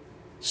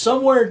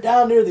 Somewhere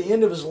down near the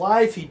end of his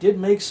life, he did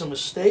make some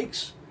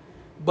mistakes,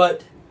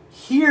 but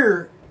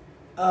here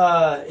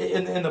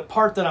in the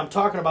part that I'm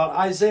talking about,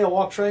 Isaiah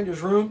walks right into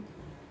his room,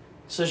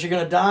 says, you're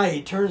going to die.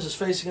 He turns his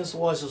face against the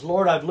wall and says,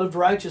 Lord, I've lived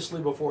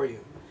righteously before you.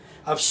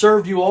 I've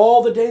served you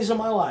all the days of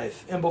my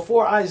life. And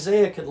before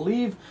Isaiah could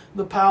leave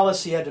the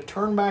palace, he had to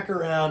turn back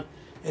around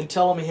and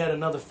tell him he had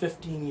another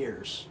 15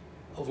 years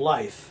of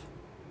life.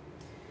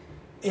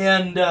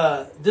 And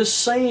this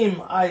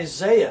same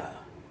Isaiah,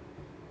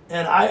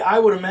 and I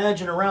would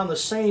imagine around the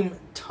same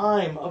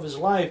time of his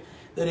life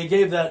that he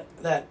gave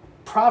that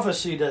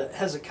prophecy to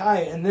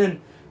Hezekiah and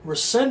then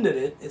rescinded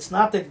it. It's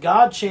not that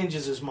God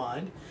changes his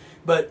mind,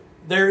 but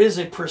there is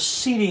a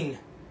preceding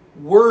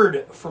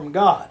word from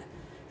God.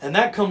 And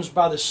that comes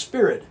by the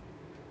Spirit,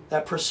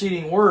 that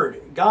preceding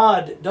word.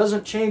 God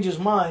doesn't change his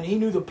mind. He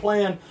knew the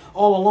plan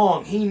all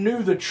along. He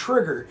knew the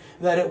trigger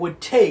that it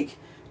would take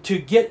to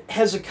get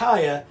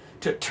Hezekiah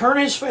to turn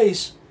his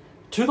face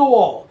to the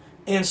wall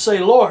and say,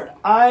 Lord,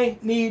 I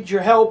need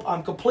your help.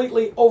 I'm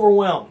completely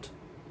overwhelmed.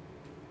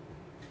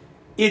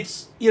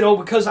 It's,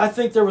 because I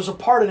think there was a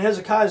part in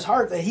Hezekiah's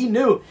heart that he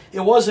knew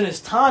it wasn't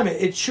his time.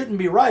 It shouldn't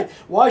be right.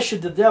 Why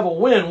should the devil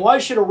win? Why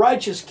should a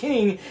righteous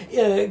king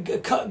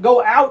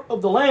go out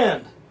of the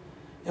land?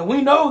 And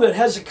we know that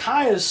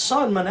Hezekiah's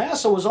son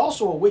Manasseh was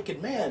also a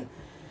wicked man.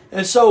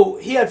 And so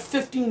he had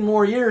 15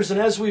 more years. And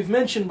as we've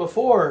mentioned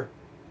before,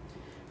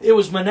 it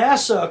was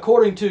Manasseh,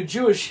 according to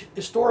Jewish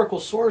historical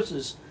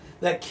sources,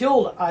 that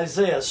killed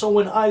Isaiah. So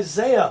when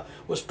Isaiah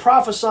was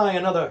prophesying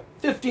another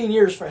 15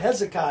 years for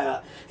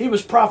Hezekiah, he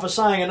was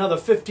prophesying another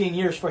 15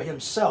 years for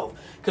himself.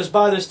 Because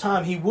by this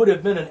time he would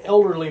have been an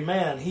elderly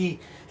man. He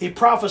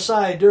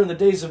prophesied during the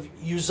days of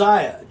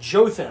Uzziah,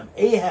 Jotham,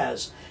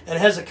 Ahaz, and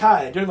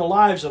Hezekiah, during the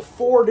lives of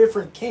 4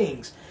 different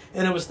kings.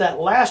 And it was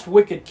that last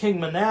wicked king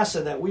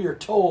Manasseh that we are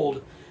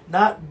told,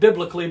 not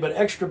biblically, but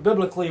extra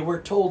biblically,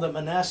 we're told that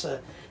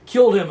Manasseh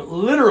killed him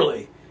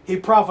literally. He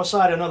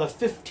prophesied another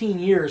 15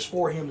 years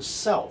for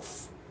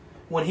himself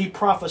when he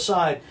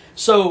prophesied.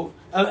 So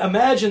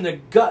imagine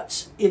the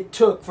guts it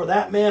took for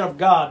that man of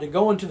God to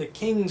go into the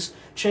king's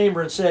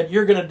chamber and said,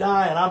 you're going to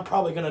die and I'm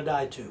probably going to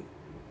die too.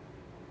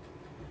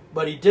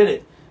 But he did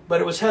it.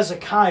 But it was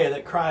Hezekiah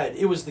that cried.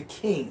 It was the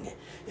king.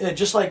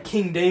 Just like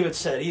King David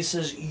said, he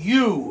says,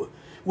 you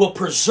will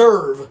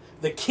preserve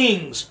the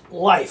king's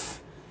life.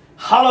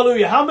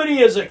 Hallelujah. How many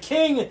is a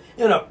king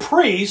and a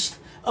priest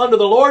unto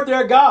the Lord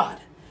their God?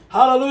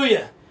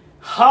 Hallelujah.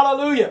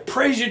 Hallelujah.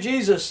 Praise you,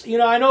 Jesus.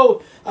 I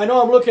know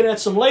I'm looking at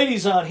some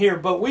ladies on here,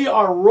 but we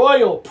are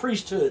royal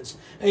priesthoods.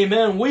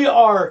 Amen. We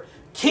are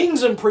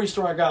kings and priests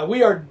to our God.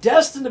 We are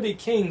destined to be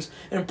kings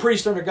and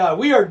priests under God.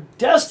 We are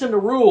destined to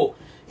rule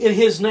in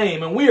his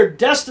name, and we are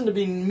destined to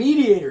be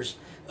mediators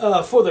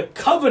for the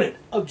covenant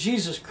of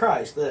Jesus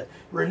Christ, the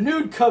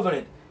renewed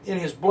covenant in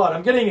his blood.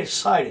 I'm getting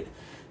excited.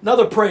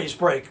 Another praise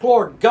break.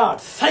 Lord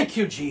God, thank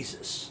you,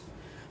 Jesus,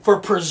 for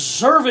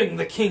preserving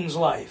the king's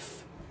life.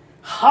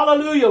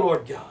 Hallelujah,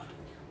 Lord God.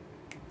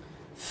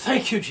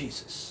 Thank you,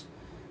 Jesus.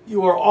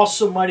 You are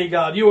awesome, mighty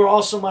God. You are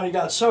awesome, mighty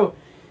God. So,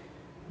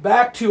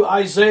 back to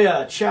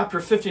Isaiah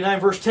chapter 59,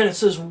 verse 10, it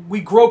says,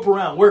 we grope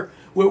around. We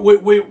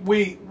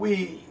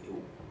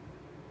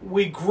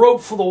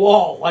grope for the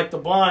wall like the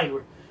blind.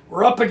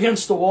 We're up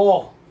against the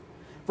wall.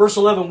 Verse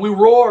 11, we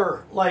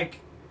roar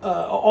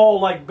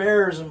all like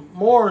bears and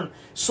mourn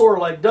sore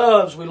like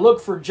doves. We look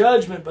for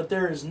judgment, but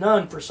there is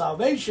none, for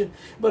salvation,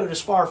 but it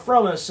is far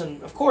from us.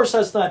 And of course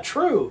that's not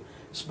true,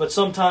 but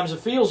sometimes it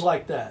feels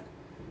like that.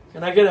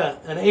 Can I get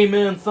an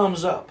amen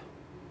thumbs up?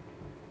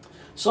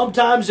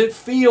 Sometimes it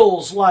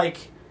feels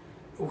like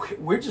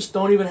we just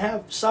don't even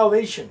have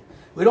salvation.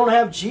 We don't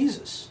have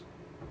Jesus.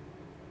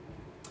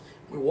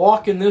 We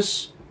walk in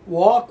this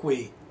walk,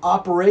 we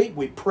operate,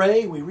 we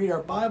pray, we read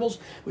our Bibles,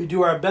 we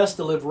do our best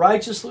to live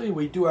righteously,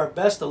 we do our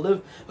best to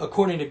live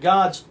according to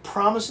God's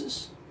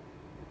promises.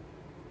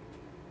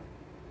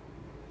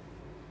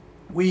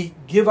 We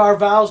give our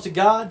vows to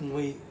God and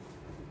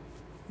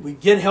we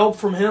get help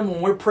from him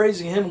when we're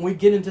praising him, and we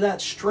get into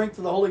that strength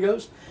of the Holy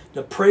Ghost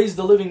to praise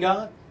the living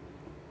God.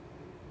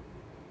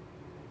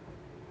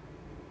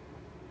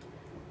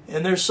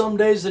 And there's some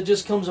days that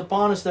just comes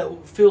upon us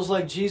that feels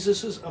like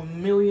Jesus is a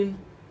million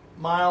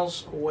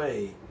miles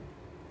away.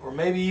 Or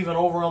maybe even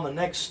over on the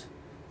next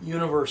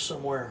universe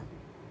somewhere.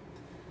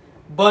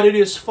 But it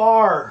is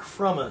far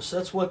from us.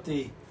 That's what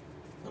the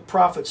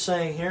prophet's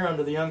saying here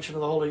under the unction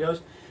of the Holy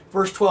Ghost.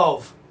 Verse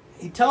 12.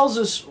 He tells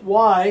us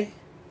why.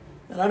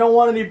 And I don't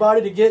want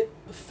anybody to get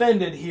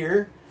offended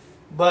here.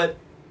 But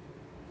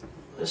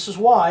this is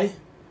why.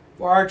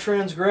 For our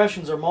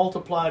transgressions are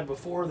multiplied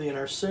before thee, and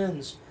our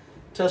sins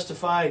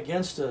testify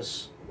against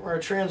us. For our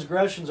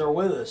transgressions are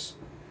with us.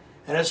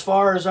 And as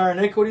far as our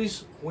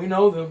iniquities, we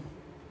know them.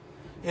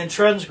 In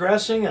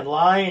transgressing and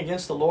lying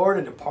against the Lord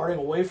and departing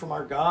away from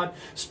our God,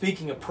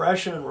 speaking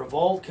oppression and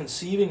revolt,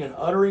 conceiving and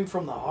uttering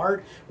from the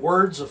heart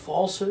words of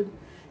falsehood,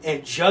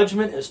 and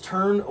judgment is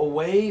turned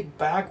away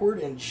backward,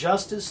 and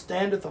justice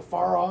standeth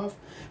afar off.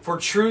 For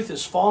truth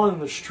is fallen in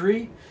the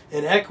street,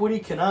 and equity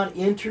cannot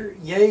enter.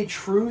 Yea,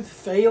 truth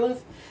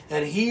faileth,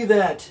 and he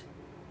that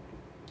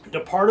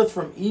departeth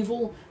from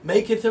evil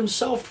maketh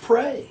himself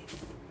prey.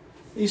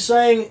 He's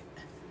saying,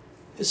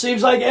 It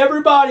seems like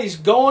everybody's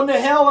going to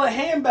hell in a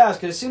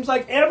handbasket. It seems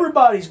like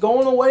everybody's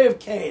going the way of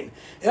Cain.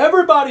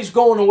 Everybody's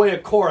going the way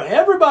of Korah.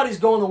 Everybody's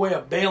going the way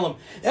of Balaam.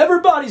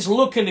 Everybody's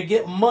looking to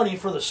get money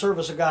for the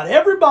service of God.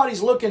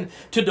 Everybody's looking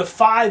to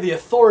defy the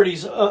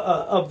authorities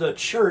of the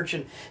church.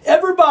 And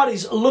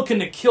everybody's looking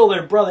to kill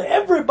their brother.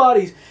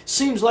 Everybody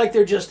seems like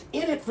they're just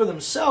in it for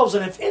themselves.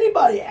 And if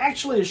anybody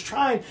actually is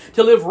trying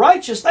to live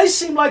righteous, they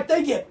seem like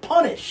they get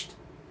punished.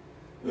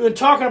 We've been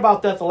talking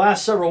about that the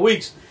last several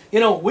weeks. You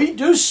know, we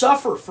do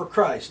suffer for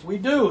Christ. We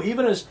do.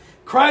 Even as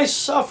Christ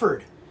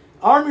suffered.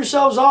 Arm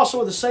yourselves also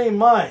with the same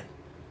mind,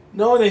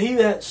 knowing that he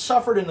that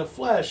suffered in the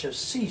flesh has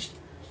ceased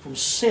from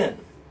sin.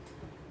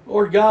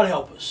 Lord God,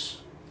 help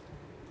us.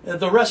 And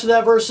the rest of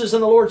that verse is,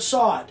 and the Lord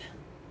saw it,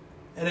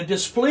 and it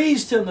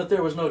displeased him that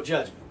there was no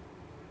judgment.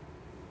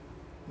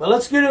 But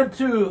let's get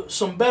into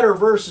some better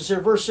verses here.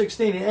 Verse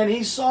 16, and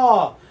he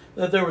saw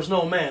that there was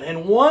no man,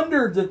 and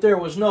wondered that there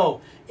was no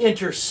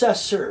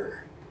intercessor.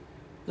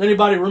 Does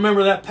anybody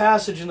remember that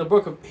passage in the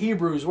book of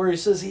Hebrews where he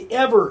says, he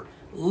ever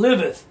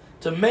liveth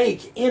to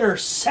make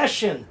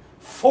intercession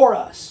for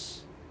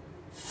us?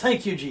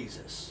 Thank you,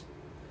 Jesus.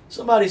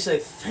 Somebody say,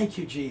 thank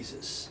you,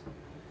 Jesus.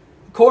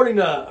 According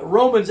to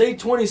Romans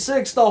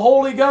 8:26, the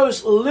Holy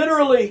Ghost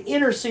literally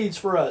intercedes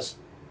for us.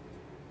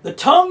 The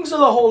tongues of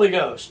the Holy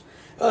Ghost,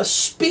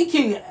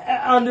 speaking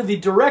under the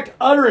direct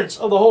utterance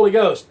of the Holy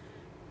Ghost.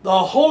 The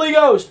Holy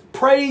Ghost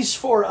prays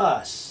for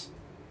us.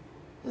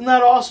 Isn't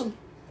that awesome?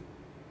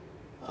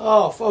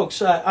 Oh,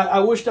 folks, I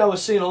wished I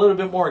was seeing a little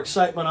bit more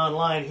excitement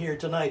online here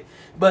tonight.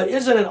 But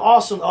isn't it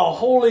awesome? The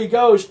Holy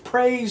Ghost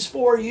prays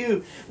for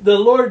you. The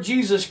Lord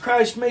Jesus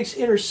Christ makes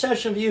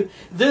intercession for you.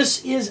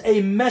 This is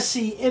a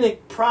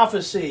messianic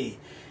prophecy.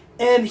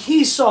 And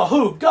he saw,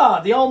 who?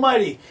 God, the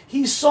Almighty.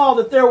 He saw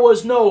that there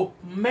was no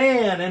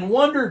man and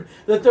wondered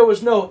that there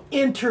was no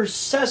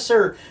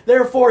intercessor.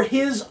 Therefore,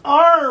 his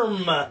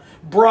arm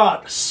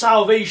brought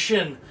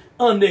salvation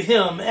unto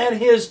him, and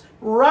his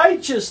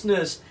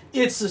righteousness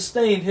it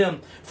sustained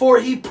him. For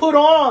he put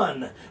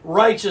on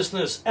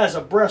righteousness as a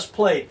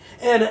breastplate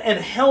and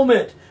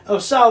helmet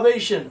of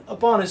salvation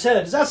upon his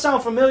head. Does that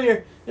sound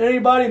familiar to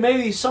anybody?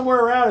 Maybe somewhere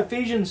around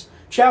Ephesians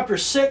chapter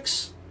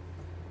 6.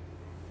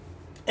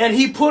 And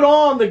he put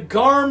on the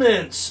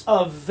garments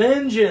of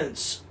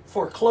vengeance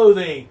for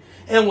clothing,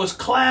 and was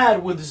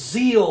clad with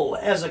zeal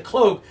as a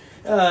cloak.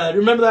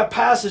 Remember that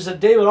passage that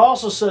David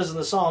also says in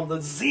the Psalm,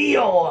 the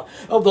zeal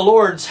of the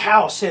Lord's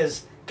house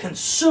has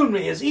consumed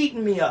me, has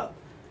eaten me up.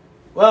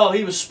 Well,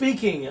 he was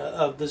speaking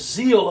of the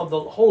zeal of the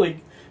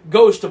Holy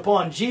Ghost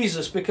upon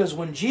Jesus, because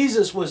when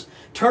Jesus was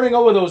turning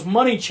over those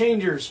money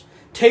changers'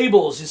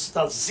 tables,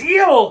 the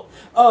zeal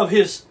of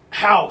his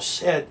house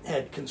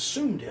had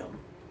consumed him.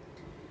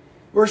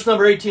 Verse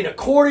number 18,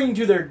 according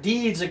to their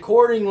deeds,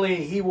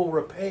 accordingly he will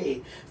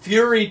repay.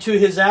 Fury to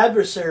his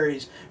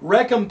adversaries,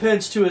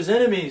 recompense to his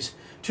enemies.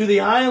 To the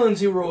islands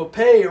he will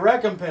repay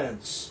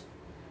recompense.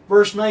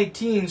 Verse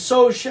 19,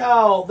 so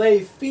shall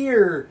they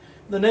fear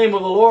the name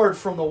of the Lord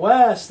from the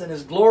west, and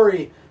his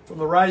glory from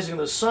the rising of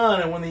the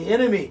sun. And when the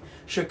enemy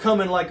shall come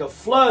in like a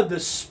flood, the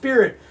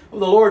Spirit of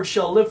the Lord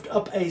shall lift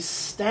up a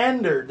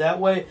standard. That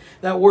way,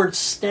 that word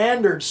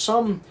standard,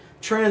 some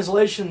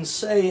translations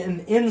say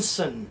an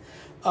ensign.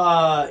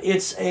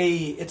 It's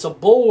a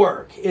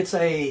bulwark. It's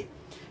a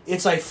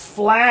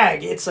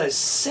flag. It's a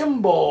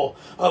symbol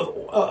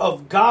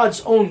of God's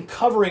own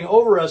covering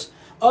over us.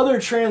 Other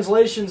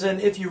translations,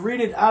 and if you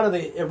read it out of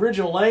the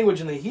original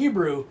language in the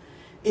Hebrew,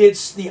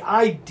 it's the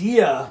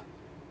idea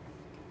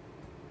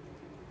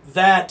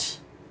that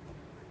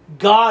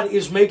God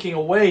is making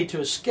a way to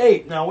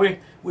escape. Now,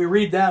 we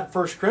read that in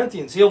 1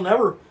 Corinthians. He'll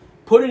never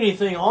put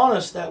anything on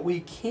us that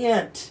we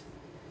can't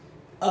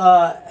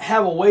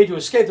have a way to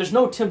escape. There's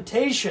no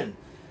temptation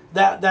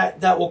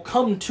that will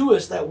come to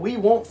us that we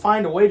won't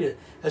find a way to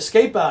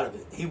escape out of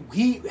it.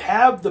 We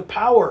have the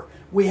power.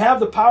 We have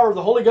the power of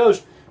the Holy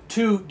Ghost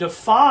to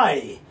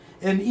defy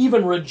and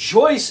even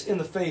rejoice in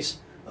the face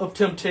of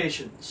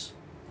temptations.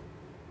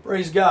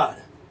 Praise God.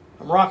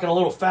 I'm rocking a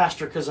little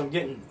faster because I'm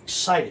getting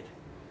excited.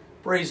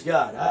 Praise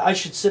God. I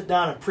should sit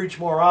down and preach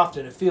more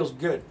often. It feels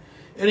good.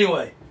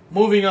 Anyway,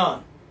 moving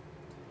on.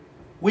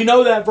 We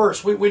know that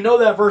verse. We know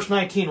that verse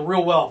 19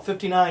 real well.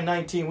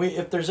 59:19.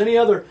 If there's any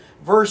other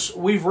verse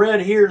we've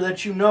read here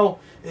that you know,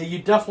 you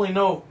definitely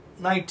know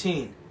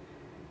 19.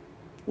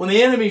 When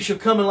the enemy shall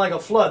come in like a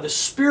flood, the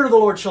Spirit of the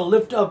Lord shall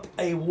lift up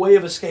a way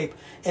of escape,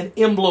 an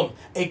emblem,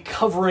 a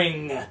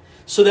covering,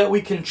 so that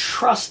we can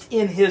trust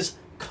in his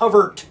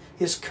covert,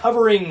 his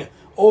covering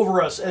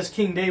over us, as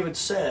King David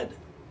said.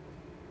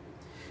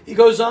 He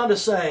goes on to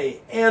say,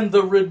 and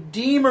the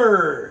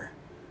Redeemer,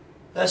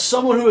 as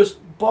someone who has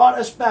bought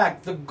us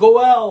back, the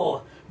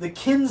Goel, the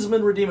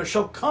kinsman Redeemer,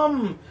 shall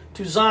come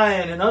to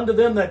Zion, and unto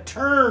them that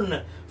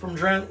turn from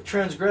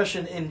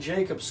transgression in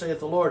Jacob, saith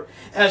the Lord.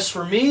 As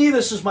for me,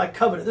 this is my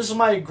covenant, this is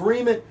my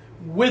agreement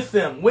with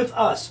them, with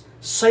us,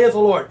 saith the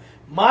Lord.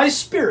 My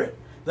Spirit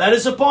that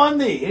is upon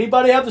thee.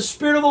 Anybody have the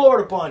Spirit of the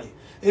Lord upon you?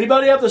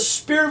 Anybody have the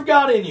Spirit of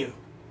God in you?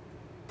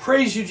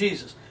 Praise you,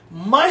 Jesus.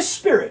 My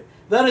Spirit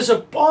that is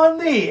upon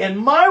thee, and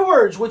my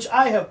words which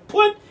I have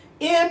put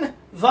in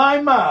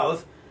thy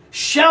mouth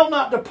shall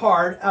not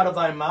depart out of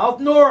thy mouth,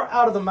 nor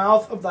out of the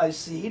mouth of thy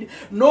seed,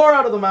 nor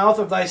out of the mouth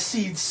of thy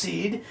seed's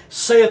seed,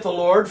 saith the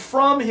Lord,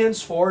 from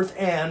henceforth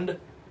and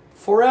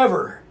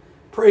forever.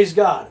 Praise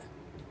God.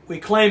 We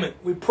claim it.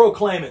 We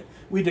proclaim it.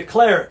 We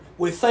declare it.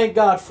 We thank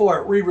God for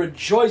it. We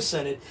rejoice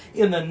in it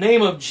in the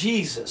name of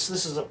Jesus.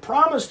 This is a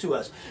promise to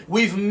us.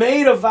 We've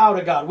made a vow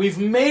to God. We've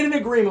made an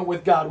agreement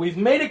with God. We've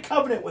made a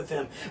covenant with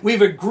Him.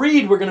 We've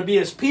agreed we're going to be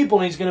His people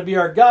and He's going to be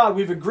our God.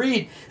 We've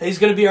agreed that He's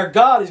going to be our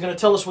God. He's going to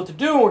tell us what to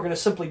do and we're going to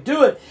simply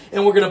do it.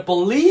 And we're going to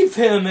believe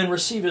Him and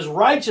receive His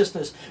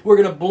righteousness. We're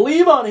going to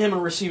believe on Him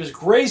and receive His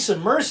grace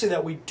and mercy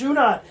that we do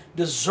not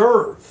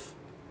deserve.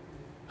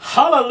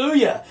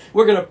 Hallelujah.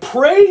 We're going to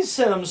praise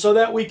Him so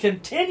that we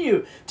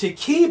continue to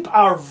keep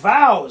our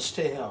vows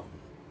to Him.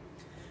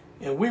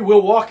 And we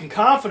will walk in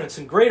confidence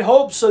and great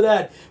hope so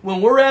that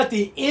when we're at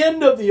the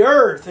end of the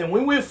earth and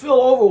when we feel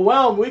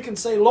overwhelmed, we can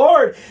say,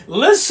 Lord,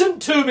 listen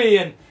to me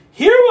and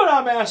hear what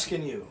I'm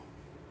asking you.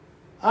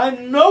 I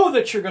know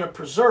that you're going to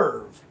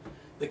preserve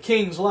the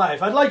king's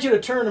life. I'd like you to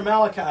turn to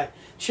Malachi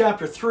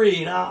chapter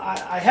 3. Now,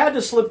 I had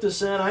to slip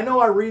this in. I know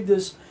I read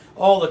this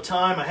all the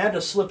time. I had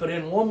to slip it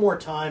in one more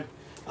time.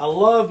 I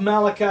love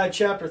Malachi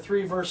chapter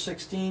 3, verse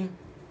 16.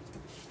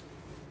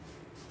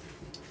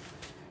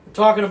 We're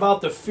talking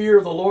about the fear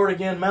of the Lord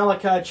again.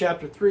 Malachi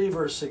chapter 3,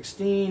 verse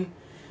 16.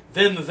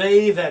 Then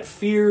they that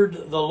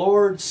feared the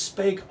Lord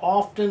spake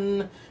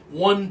often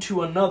one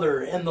to another,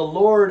 and the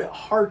Lord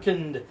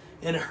hearkened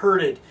and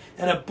heard it.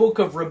 And a book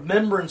of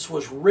remembrance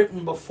was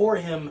written before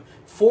Him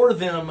for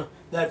them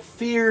that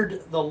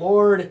feared the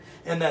Lord,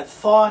 and that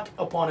thought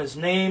upon His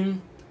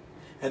name.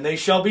 And they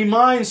shall be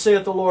mine,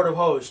 saith the Lord of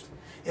hosts,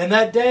 in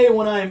that day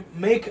when I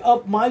make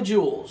up my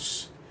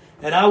jewels,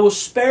 and I will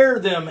spare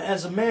them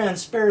as a man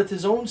spareth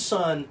his own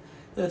son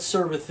that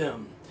serveth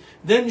him.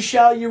 Then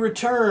shall you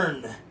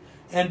return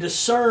and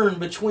discern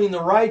between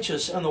the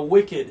righteous and the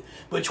wicked,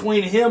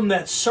 between him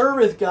that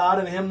serveth God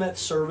and him that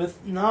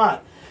serveth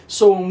not.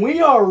 So when we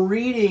are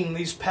reading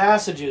these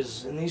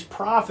passages and these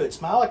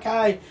prophets,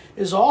 Malachi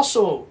is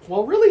also,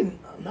 well, really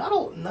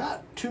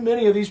not too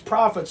many of these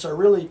prophets are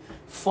really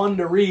fun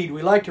to read.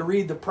 We like to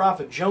read the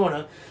prophet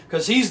Jonah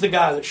because he's the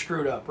guy that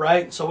screwed up,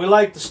 right? So we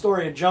like the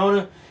story of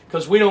Jonah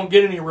because we don't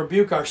get any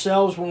rebuke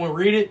ourselves when we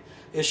read it.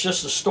 It's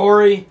just a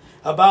story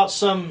about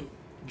some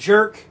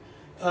jerk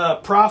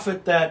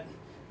prophet that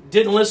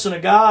didn't listen to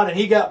God, and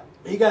he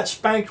got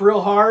spanked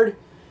real hard.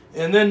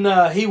 And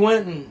then he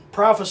went and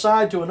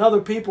prophesied to another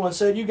people and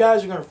said, you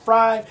guys are going to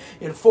fry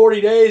in 40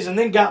 days, and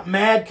then got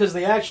mad because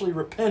they actually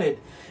repented.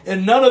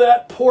 And none of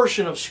that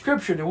portion of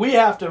Scripture do we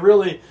have to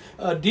really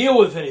deal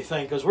with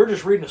anything, because we're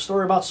just reading a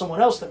story about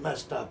someone else that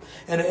messed up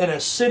and a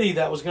city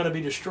that was going to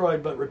be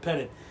destroyed but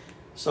repented.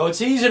 So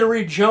it's easy to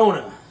read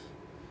Jonah.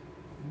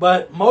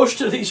 But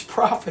most of these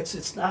prophets,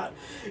 it's not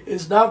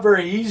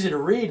very easy to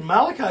read.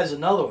 Malachi is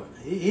another one.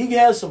 He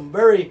has some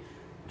very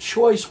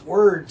choice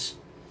words.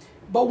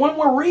 But when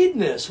we're reading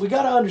this, we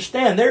got to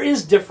understand there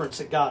is difference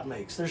that God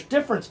makes. There's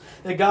difference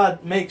that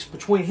God makes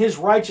between His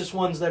righteous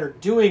ones that are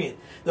doing it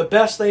the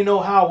best they know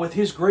how with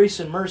His grace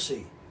and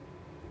mercy,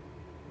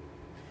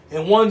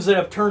 and ones that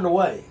have turned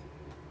away.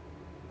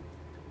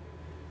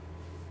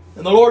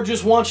 And the Lord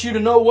just wants you to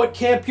know what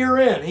camp you're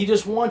in. He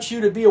just wants you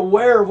to be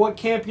aware of what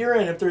camp you're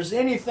in. If there's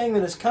anything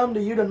that has come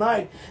to you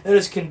tonight that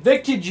has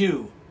convicted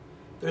you,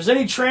 if there's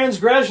any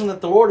transgression that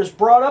the Lord has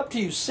brought up to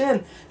you,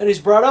 sin that He's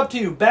brought up to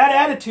you, bad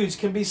attitudes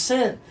can be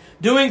sin.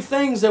 Doing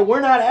things that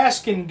we're not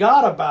asking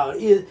God about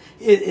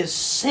is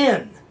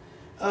sin.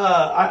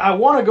 I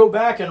want to go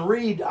back and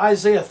read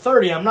Isaiah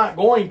 30. I'm not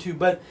going to,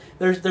 but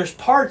there's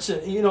parts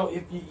that,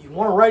 if you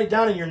want to write it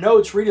down in your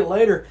notes, read it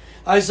later.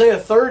 Isaiah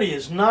 30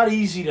 is not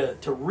easy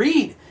to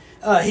read.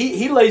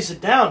 He lays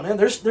it down, man.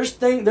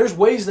 There's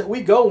ways that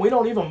we go and we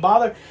don't even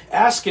bother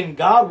asking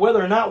God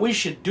whether or not we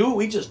should do it.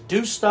 We just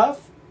do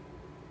stuff.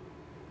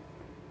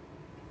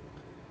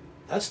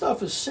 That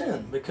stuff is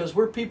sin because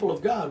we're people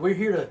of God. We're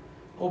here to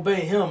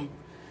obey Him.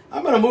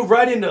 I'm going to move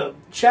right into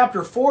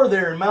chapter 4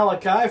 there in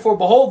Malachi. For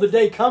behold, the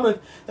day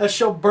cometh that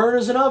shall burn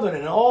as an oven,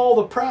 and all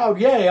the proud,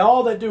 yea,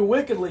 all that do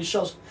wickedly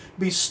shall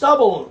be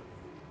stubble.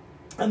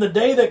 And the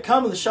day that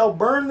cometh shall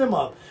burn them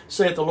up,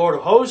 saith the Lord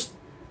of hosts.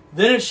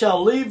 Then it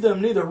shall leave them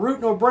neither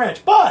root nor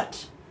branch.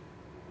 But,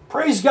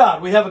 praise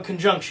God, we have a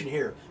conjunction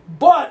here.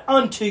 But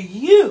unto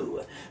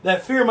you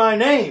that fear my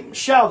name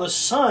shall the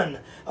Son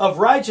of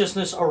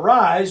righteousness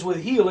arise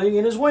with healing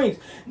in His wings.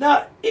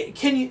 Now,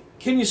 can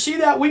you see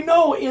that? We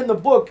know in the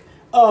book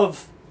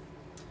of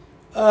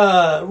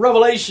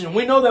Revelation,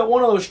 we know that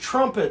one of those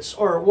trumpets,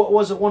 or what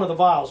was it, one of the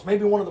vials,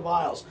 maybe one of the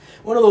vials,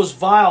 one of those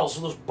vials,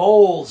 those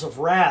bowls of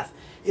wrath,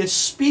 it's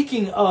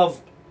speaking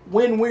of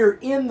when we're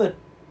in the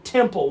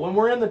temple, when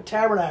we're in the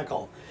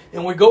tabernacle,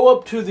 and we go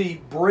up to the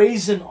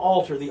brazen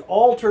altar, the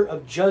altar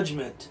of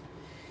judgment.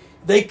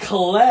 They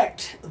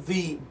collect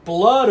the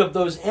blood of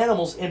those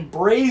animals in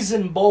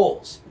brazen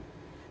bowls.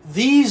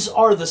 These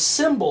are the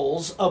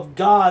symbols of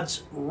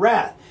God's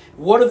wrath.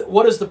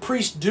 What does the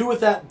priest do with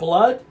that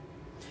blood?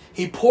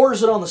 He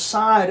pours it on the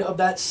side of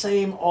that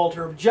same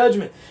altar of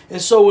judgment.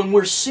 And so when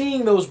we're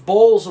seeing those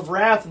bowls of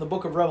wrath in the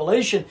book of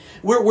Revelation,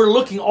 we're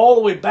looking all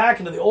the way back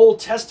into the Old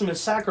Testament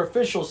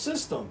sacrificial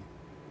system.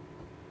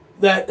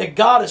 That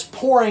God is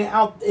pouring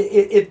out,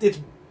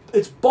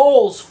 it's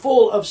bowls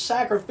full of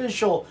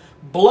sacrificial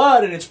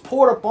blood, and it's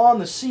poured upon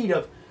the seat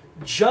of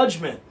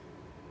judgment.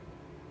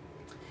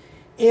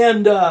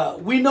 And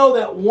we know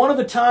that one of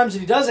the times that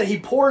he does it, he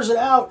pours it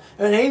out,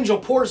 an angel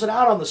pours it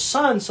out on the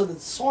sun so that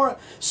the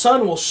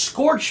sun will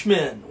scorch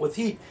men with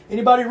heat.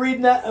 Anybody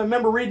reading that?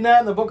 Remember reading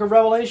that in the book of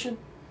Revelation?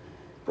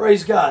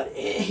 Praise God.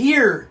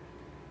 Here,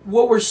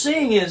 what we're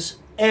seeing is,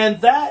 and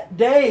that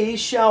day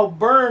shall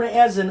burn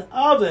as an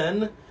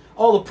oven,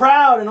 all the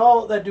proud and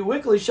all that do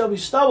wickedly shall be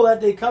stubble, that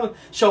day cometh,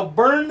 shall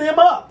burn them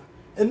up.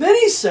 And then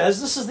he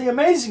says, this is the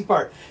amazing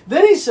part,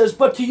 then he says,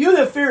 but to you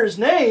that fear his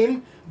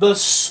name, the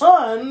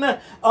Son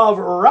of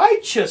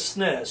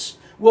Righteousness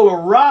will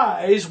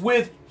arise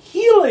with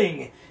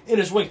healing in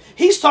his wings.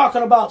 He's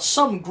talking about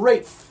some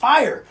great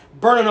fire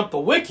burning up the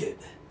wicked.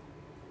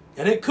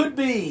 And it could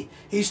be,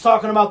 he's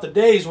talking about the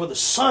days where the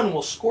sun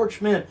will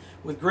scorch men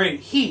with great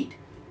heat.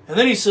 And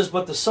then he says,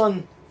 but the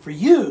Son for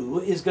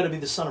you is going to be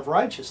the Son of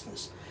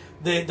Righteousness.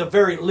 The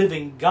very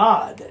living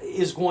God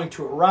is going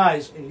to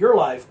arise in your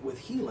life with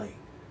healing.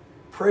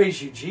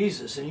 Praise you,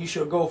 Jesus. And you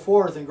shall go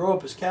forth and grow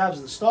up as calves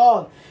in the stall,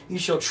 and you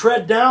shall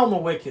tread down the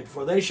wicked,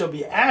 for they shall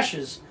be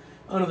ashes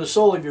under the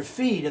sole of your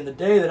feet in the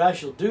day that I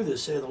shall do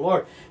this, saith the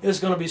Lord.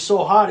 It's going to be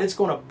so hot, it's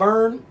going to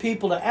burn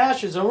people to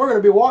ashes, and we're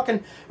going to be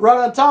walking right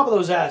on top of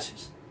those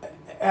ashes.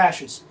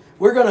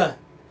 We're going to,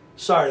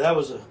 sorry, that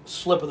was a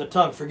slip of the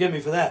tongue. Forgive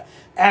me for that.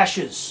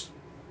 Ashes.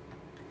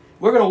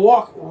 We're going to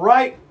walk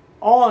right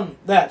on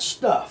that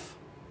stuff.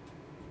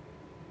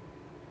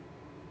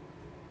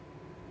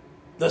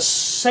 The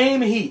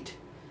same heat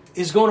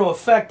is going to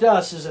affect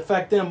us as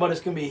affect them, but it's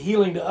going to be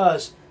healing to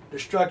us,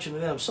 destruction to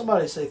them.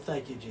 Somebody say,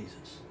 thank you,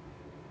 Jesus.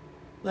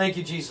 Thank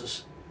you,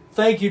 Jesus.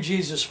 Thank you,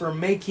 Jesus, for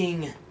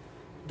making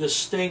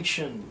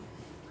distinction.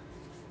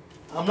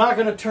 I'm not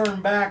going to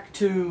turn back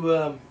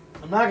to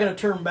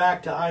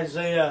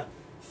Isaiah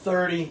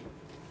 30,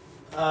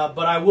 but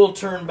I will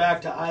turn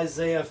back to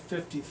Isaiah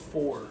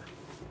 54.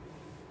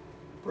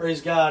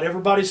 Praise God.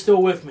 Everybody's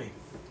still with me.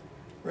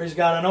 Praise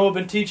God. I know I've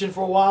been teaching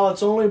for a while.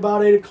 It's only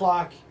about 8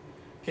 o'clock.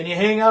 Can you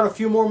hang out a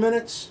few more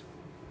minutes?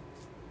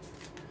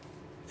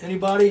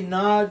 Anybody?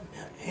 Nod.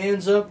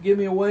 Hands up. Give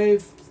me a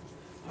wave.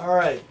 All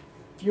right.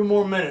 A few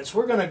more minutes.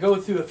 We're going to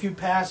go through a few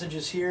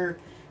passages here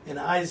in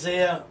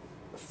Isaiah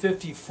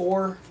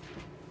 54.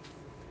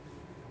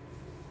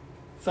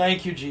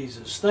 Thank you,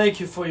 Jesus. Thank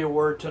you for your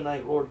word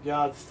tonight, Lord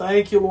God.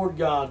 Thank you, Lord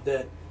God,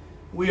 that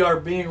we are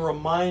being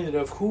reminded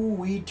of who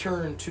we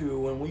turn to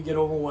when we get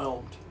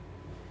overwhelmed.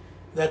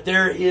 That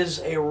there is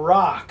a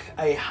rock,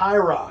 a high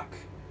rock,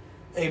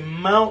 a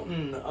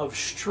mountain of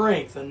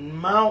strength, a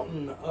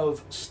mountain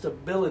of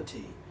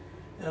stability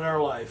in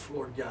our life,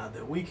 Lord God,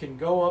 that we can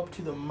go up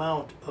to the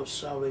mount of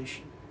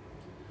salvation.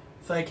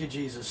 Thank you,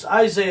 Jesus.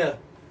 Isaiah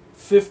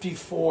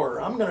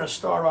 54. I'm going to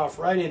start off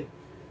right in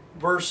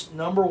verse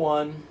number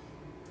 1.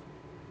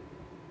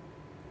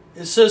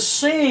 It says,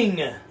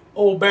 sing,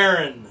 O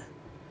barren.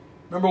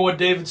 Remember what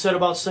David said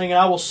about singing?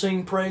 I will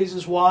sing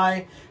praises.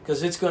 Why?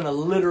 Because it's going to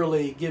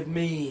literally give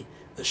me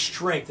the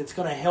strength. It's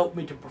going to help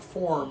me to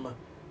perform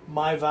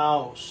my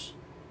vows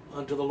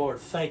unto the Lord.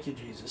 Thank you,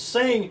 Jesus.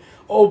 Sing,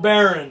 O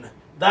barren,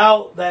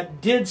 thou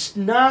that didst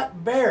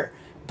not bear.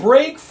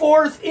 Break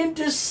forth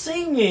into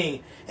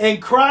singing,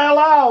 and cry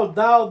aloud,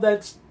 thou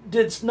that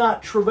didst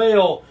not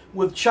travail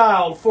with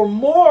child. For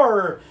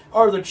more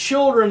are the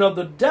children of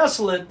the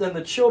desolate than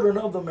the children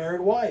of the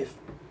married wife,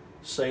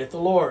 saith the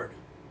Lord.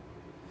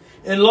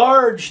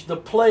 Enlarge the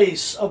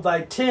place of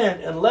thy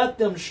tent, and let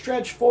them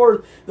stretch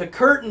forth the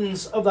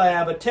curtains of thy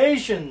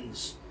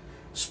habitations.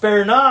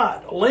 Spare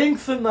not,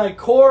 lengthen thy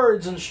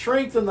cords, and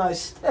strengthen thy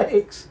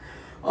stakes.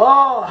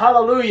 Oh,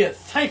 hallelujah.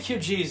 Thank you,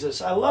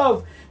 Jesus. I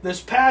love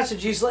this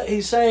passage.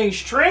 He's saying,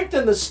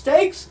 strengthen the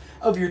stakes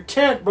of your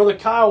tent. Brother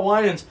Kyle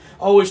Winans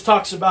always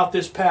talks about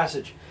this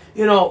passage.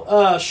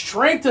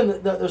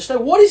 Strengthen the stake.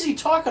 What is he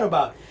talking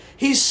about?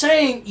 He's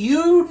saying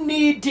you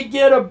need to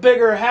get a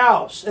bigger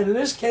house. And in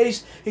this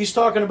case, he's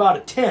talking about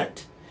a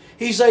tent.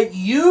 He's like,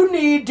 you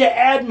need to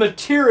add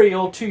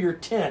material to your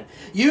tent.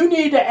 You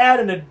need to add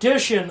an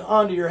addition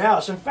onto your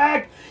house. In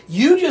fact,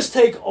 you just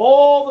take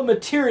all the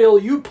material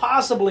you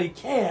possibly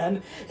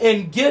can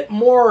and get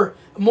more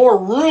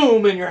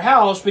room in your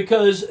house,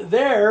 because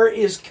there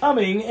is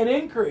coming an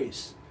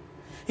increase.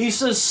 He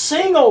says,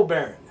 sing, O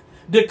barren.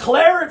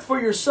 Declare it for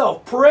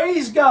yourself.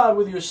 Praise God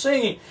with your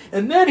singing.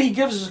 And then he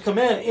gives us a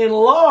command.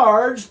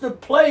 Enlarge the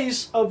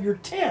place of your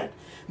tent.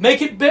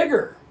 Make it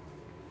bigger.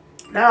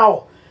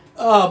 Now,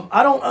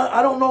 I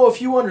don't know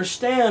if you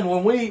understand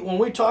when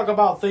we talk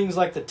about things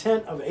like the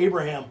tent of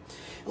Abraham.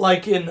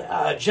 Like in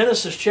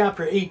Genesis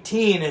chapter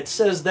 18, it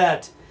says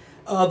that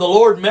the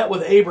Lord met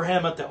with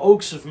Abraham at the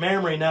oaks of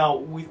Mamre. Now,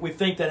 we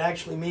think that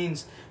actually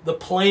means the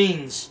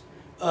plains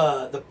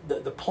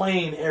the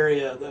plain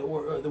area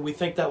that we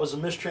think that was a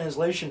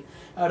mistranslation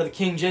out of the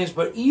King James.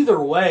 But either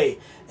way,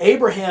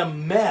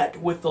 Abraham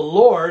met with the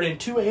Lord and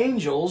two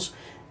angels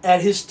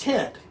at his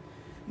tent.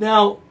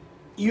 Now,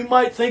 you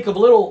might think of a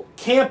little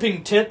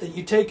camping tent that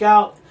you take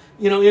out,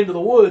 into the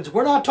woods.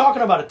 We're not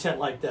talking about a tent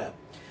like that.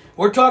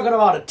 We're talking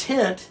about a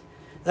tent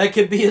that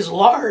could be as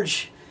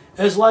large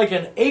as like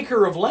an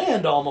acre of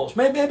land almost.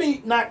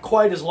 Maybe not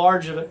quite as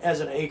large as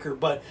an acre,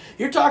 but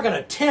you're talking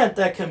a tent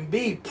that can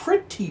be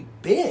pretty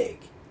big.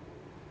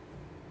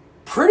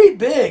 Pretty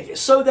big,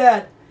 so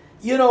that,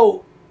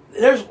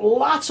 there's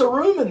lots of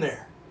room in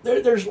there.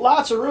 There's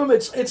lots of room.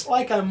 It's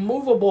like a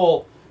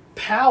movable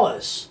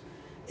palace.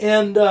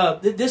 And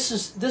this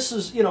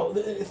is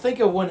think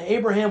of when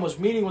Abraham was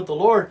meeting with the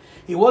Lord.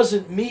 He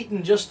wasn't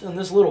meeting just in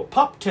this little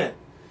pup tent.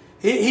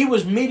 He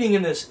was meeting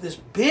in this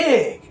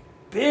big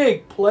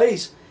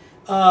place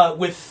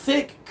with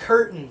thick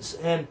curtains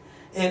and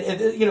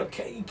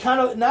kind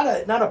of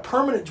not a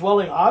permanent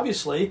dwelling.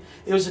 Obviously,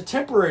 it was a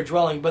temporary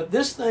dwelling, but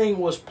this thing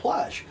was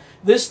plush.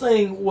 This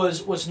thing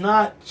was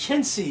not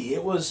chintzy.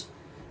 It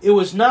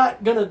was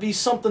not going to be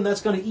something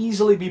that's going to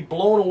easily be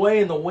blown away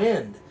in the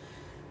wind.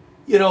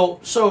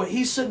 So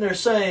he's sitting there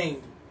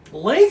saying,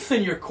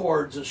 lengthen your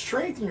cords and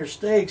strengthen your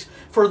stakes,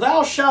 for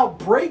thou shalt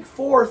break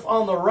forth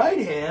on the right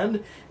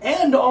hand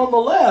and on the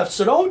left.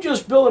 So don't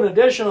just build an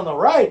addition on the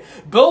right,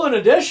 build an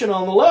addition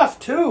on the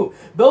left too.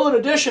 Build an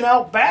addition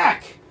out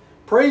back.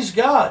 Praise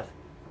God.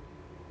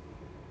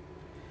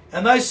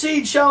 And thy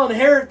seed shall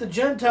inherit the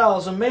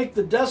Gentiles and make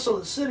the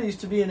desolate cities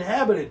to be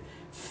inhabited.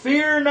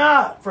 Fear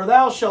not, for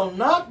thou shalt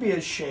not be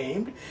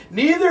ashamed,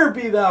 neither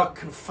be thou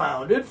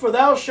confounded, for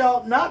thou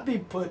shalt not be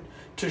put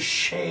to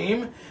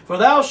shame, for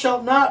thou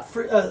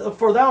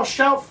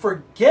shalt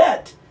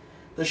forget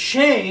the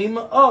shame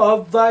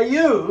of thy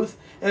youth,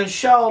 and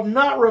shalt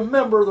not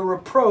remember the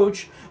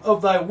reproach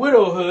of thy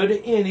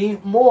widowhood any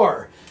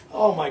more.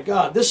 Oh my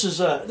God, this is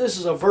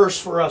a verse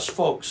for us,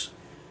 folks.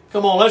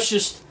 Come on, let's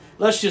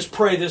just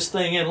pray this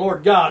thing in.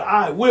 Lord God,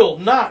 I will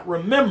not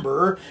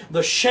remember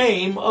the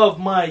shame of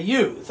my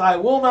youth. I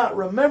will not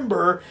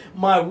remember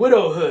my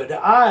widowhood.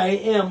 I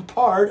am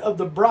part of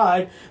the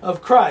bride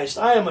of Christ.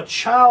 I am a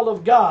child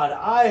of God.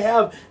 I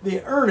have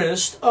the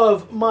earnest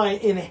of my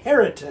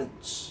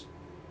inheritance.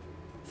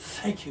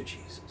 Thank you,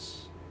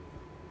 Jesus.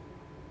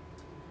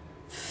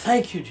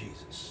 Thank you,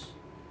 Jesus.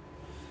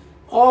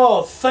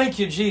 Oh, thank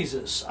you,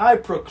 Jesus. I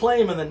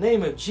proclaim in the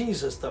name of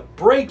Jesus the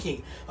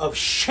breaking of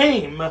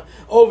shame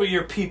over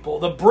your people.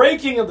 The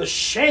breaking of the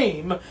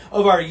shame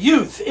of our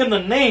youth in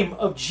the name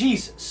of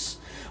Jesus.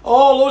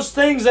 All those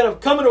things that have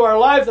come into our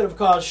life that have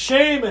caused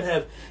shame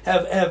and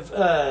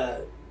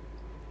have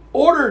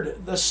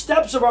ordered the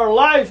steps of our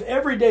life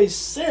every day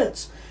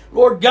since.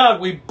 Lord God,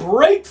 we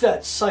break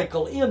that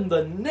cycle in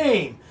the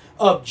name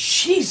of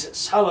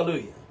Jesus.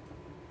 Hallelujah.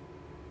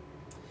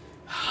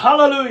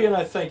 Hallelujah, and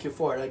I thank you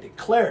for it. I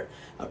declare it.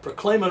 I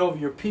proclaim it over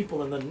your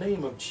people in the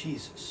name of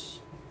Jesus.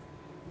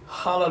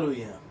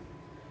 Hallelujah.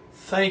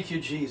 Thank you,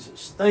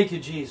 Jesus. Thank you,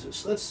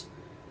 Jesus.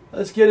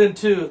 Let's get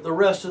into the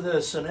rest of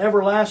this. And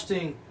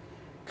everlasting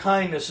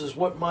kindness is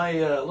what my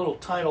little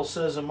title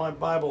says in my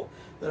Bible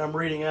that I'm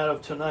reading out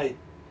of tonight.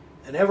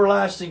 An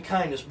everlasting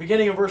kindness.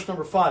 Beginning of verse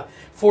number 5.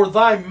 For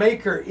thy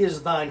Maker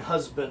is thine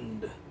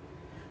husband.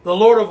 The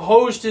Lord of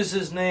hosts is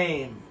his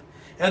name.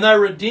 And thy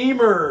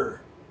Redeemer,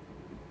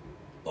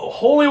 the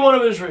Holy One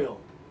of Israel,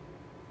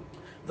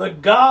 the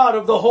God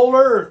of the whole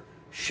earth,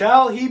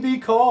 shall he be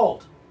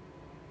called.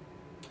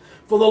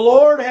 For the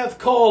Lord hath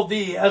called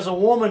thee as a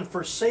woman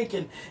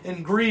forsaken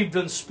and grieved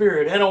in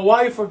spirit, and a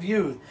wife of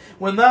youth,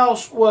 when thou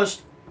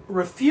wast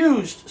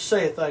refused,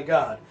 saith thy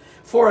God.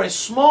 For a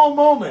small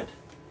moment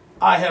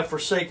I have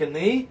forsaken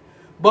thee,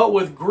 but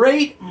with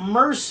great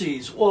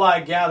mercies will I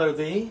gather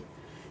thee.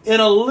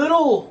 In a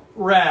little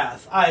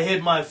wrath I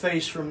hid my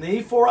face from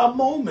thee for a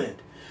moment.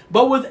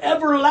 But with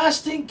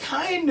everlasting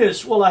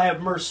kindness will I have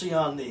mercy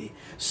on thee,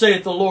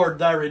 saith the Lord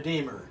thy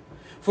Redeemer.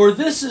 For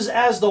this is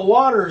as the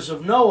waters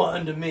of Noah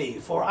unto me.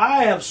 For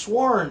I have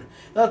sworn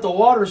that the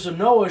waters of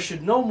Noah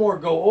should no more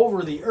go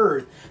over the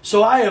earth.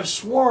 So I have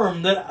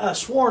sworn that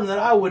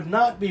I would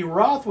not be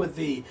wroth with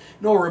thee,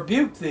 nor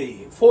rebuke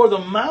thee. For the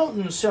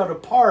mountains shall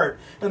depart,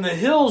 and the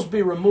hills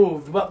be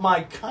removed, but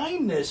my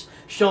kindness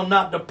shall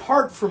not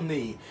depart from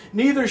thee.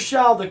 Neither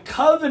shall the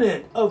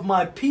covenant of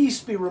my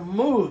peace be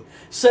removed,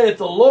 saith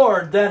the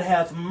Lord that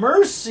hath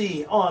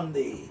mercy on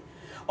thee.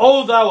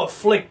 O thou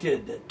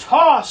afflicted,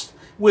 tossed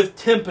with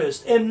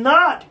tempest, and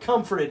not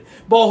comforted.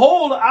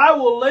 Behold, I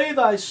will lay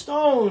thy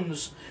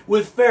stones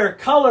with fair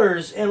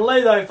colors, and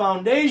lay thy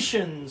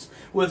foundations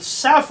with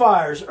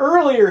sapphires.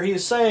 Earlier he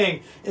is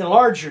saying,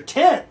 enlarge your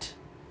tent.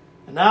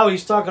 And now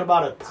he's talking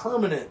about a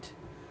permanent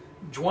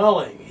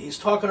dwelling. He's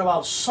talking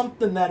about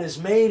something that is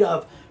made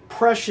of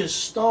precious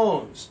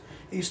stones.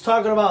 He's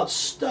talking about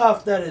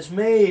stuff that is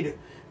made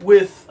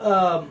with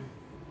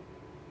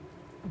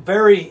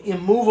very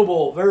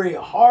immovable, very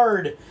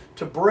hard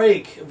to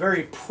break,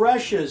 very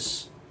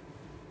precious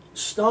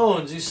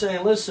stones. He's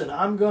saying, listen,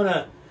 I'm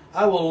gonna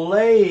I will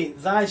lay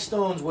thy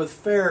stones with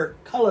fair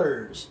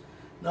colors.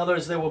 In other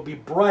words, they will be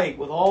bright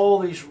with all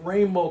these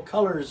rainbow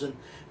colors, and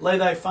lay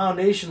thy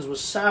foundations with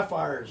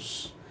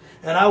sapphires.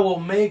 And I will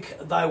make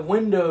thy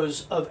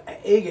windows of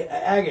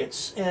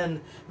agates,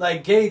 and thy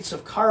gates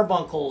of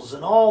carbuncles,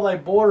 and all thy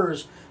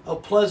borders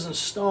of pleasant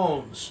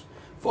stones.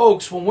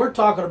 Folks, when we're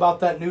talking about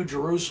that New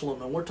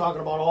Jerusalem, and we're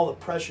talking about all the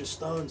precious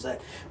stones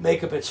that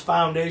make up its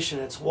foundation,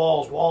 its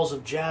walls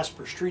of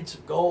jasper, streets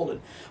of gold,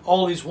 and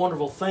all these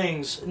wonderful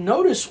things,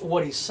 notice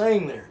what he's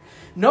saying there.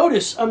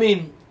 Notice,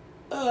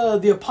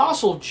 the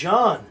Apostle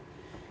John,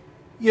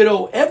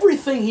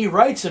 everything he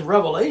writes in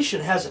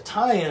Revelation has a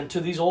tie-in to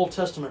these Old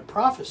Testament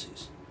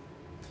prophecies.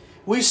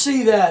 We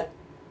see that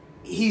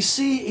he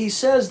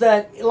says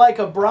that like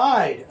a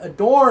bride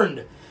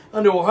adorned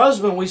unto her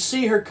husband, we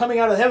see her coming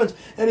out of the heavens,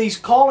 and he's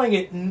calling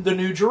it the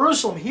New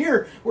Jerusalem.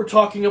 Here, we're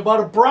talking about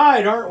a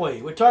bride, aren't we?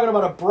 We're talking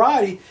about a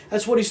bride.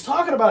 That's what he's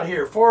talking about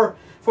here. For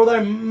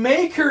thy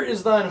maker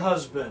is thine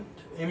husband.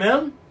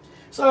 Amen?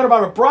 He's talking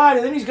about a bride,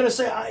 and then he's going to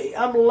say,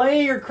 I'm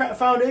laying your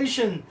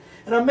foundation,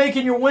 and I'm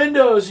making your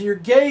windows and your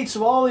gates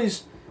of all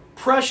these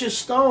precious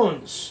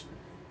stones.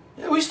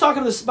 He's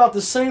talking about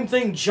the same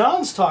thing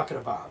John's talking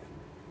about.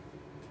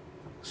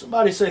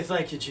 Somebody say,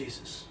 thank you,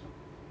 Jesus.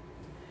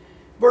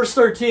 Verse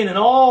 13, and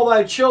all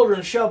thy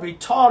children shall be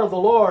taught of the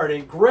Lord,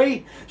 and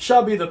great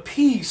shall be the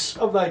peace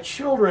of thy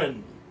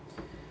children.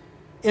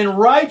 In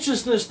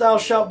righteousness thou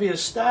shalt be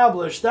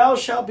established. Thou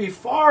shalt be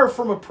far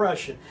from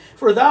oppression.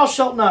 For thou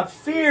shalt not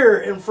fear,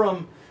 and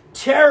from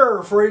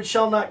terror, for it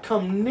shall not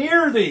come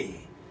near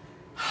thee.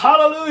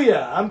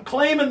 Hallelujah. I'm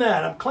claiming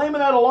that. I'm claiming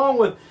that along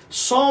with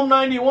Psalm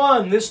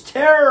 91. This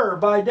terror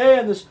by day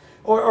and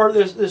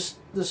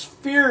this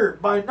fear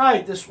by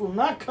night, this will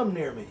not come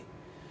near me.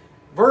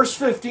 Verse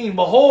 15,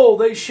 behold,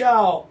 they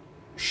shall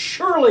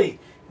surely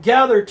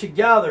gather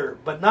together,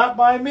 but not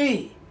by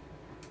me.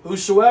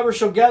 Whosoever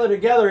shall gather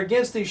together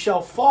against thee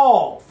shall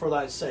fall for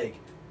thy sake.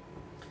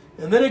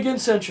 And then it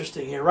gets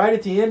interesting here. Right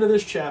at the end of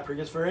this chapter, it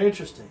gets very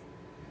interesting.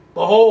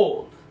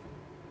 Behold,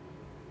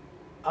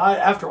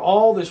 after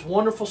all this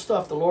wonderful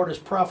stuff the Lord has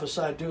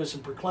prophesied to us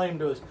and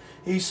proclaimed to us,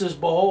 he says,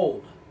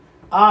 behold,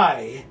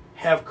 I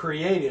have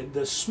created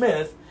the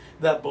smith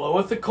that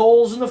bloweth the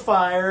coals in the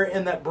fire,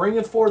 and that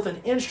bringeth forth an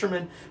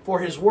instrument for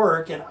his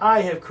work, and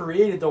I have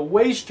created the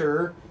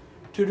waster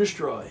to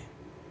destroy.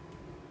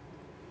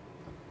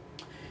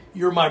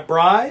 You're my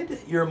bride,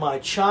 you're my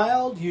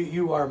child,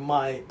 you are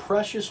my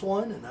precious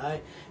one, and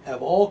I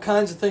have all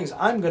kinds of things.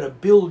 I'm going to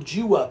build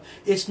you up.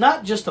 It's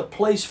not just a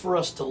place for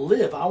us to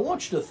live. I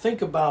want you to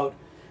think about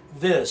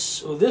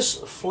this. This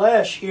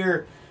flesh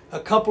here, a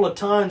couple of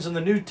times in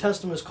the New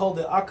Testament, is called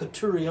the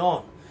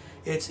akaturion.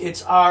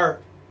 It's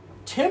our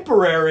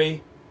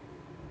temporary,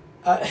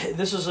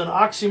 this is an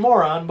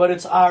oxymoron, but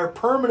it's our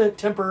permanent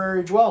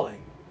temporary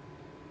dwelling.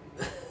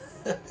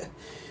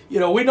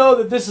 We know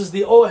that this is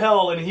the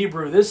ohel in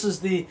Hebrew.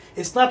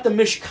 It's not the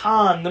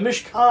mishkan. The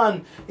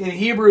mishkan in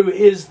Hebrew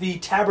is the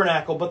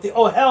tabernacle, but the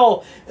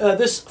ohel,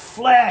 this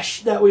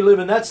flesh that we live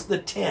in, that's the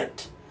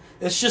tent.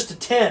 It's just a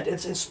tent.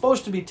 It's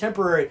supposed to be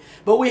temporary.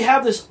 But we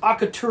have this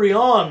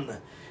akaturion.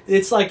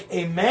 It's like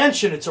a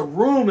mansion, it's a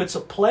room, it's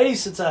a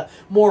place, it's a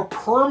more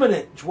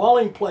permanent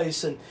dwelling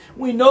place. And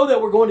we know that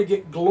we're going to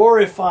get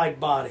glorified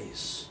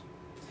bodies.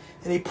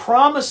 And he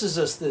promises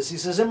us this. He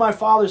says, in my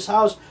Father's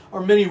house are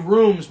many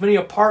rooms, many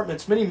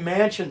apartments, many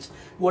mansions,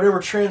 whatever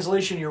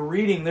translation you're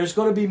reading. There's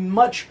going to be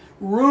much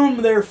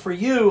room there for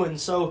you. And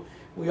so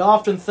we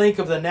often think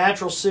of the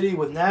natural city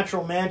with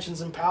natural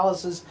mansions and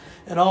palaces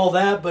and all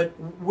that. But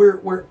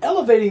we're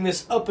elevating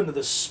this up into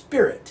the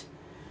spirit,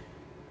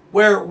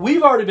 where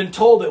we've already been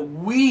told that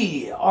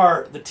we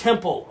are the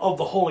temple of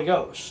the Holy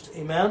Ghost.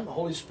 Amen? The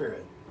Holy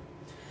Spirit.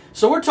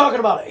 So we're talking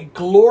about a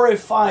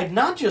glorified,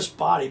 not just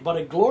body, but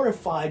a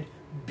glorified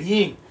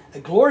being, a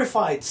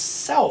glorified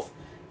self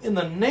in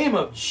the name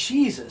of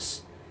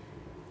Jesus.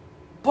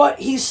 But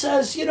he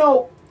says,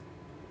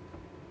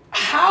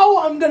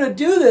 how I'm going to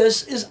do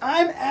this is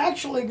I'm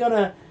actually going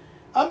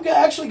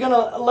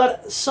to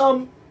let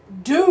some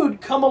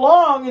dude come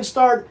along and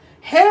start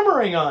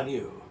hammering on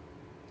you.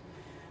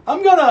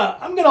 I'm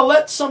gonna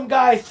let some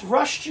guy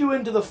thrust you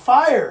into the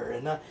fire,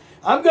 and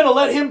I'm gonna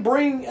let him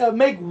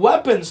make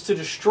weapons to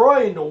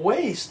destroy and to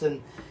waste.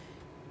 And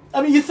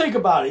you think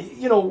about it.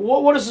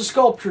 What does a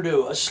sculptor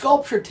do? A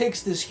sculptor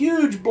takes this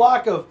huge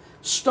block of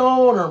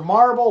stone or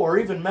marble or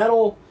even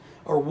metal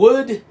or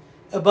wood.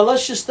 But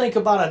let's just think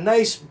about a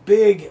nice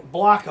big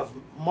block of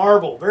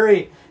marble,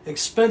 very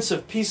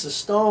expensive piece of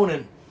stone.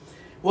 And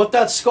what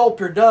that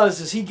sculptor does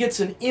is he gets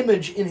an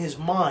image in his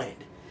mind.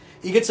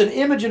 He gets an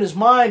image in his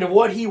mind of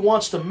what he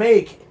wants to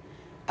make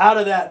out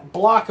of that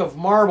block of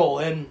marble.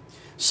 And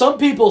some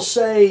people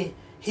say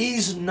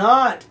he's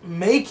not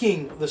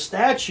making the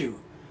statue.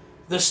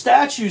 The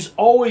statue's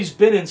always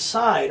been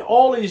inside.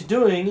 All he's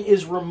doing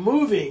is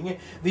removing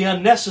the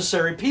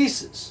unnecessary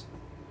pieces.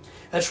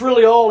 That's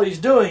really all he's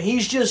doing.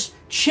 He's just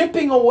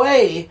chipping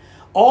away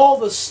all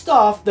the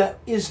stuff that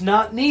is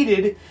not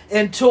needed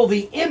until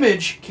the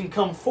image can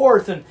come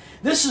forth. And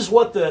this is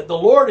what the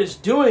Lord is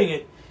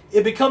doing.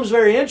 It becomes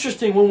very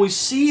interesting when we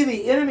see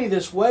the enemy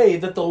this way,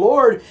 that the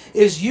Lord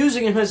is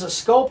using him as a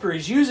sculptor.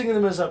 He's using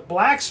him as a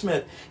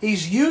blacksmith.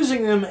 He's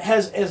using him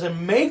as a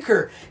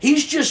maker.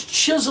 He's just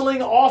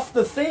chiseling off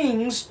the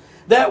things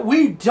that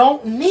we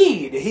don't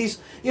need.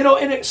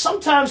 And it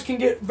sometimes can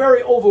get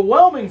very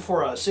overwhelming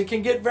for us. It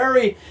can get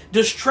very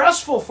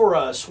distressful for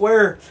us,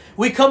 where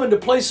we come into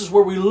places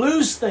where we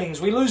lose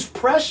things. We lose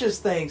precious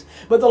things.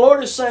 But the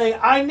Lord is saying,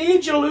 I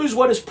need you to lose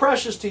what is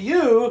precious to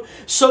you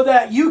so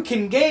that you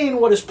can gain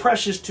what is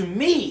precious to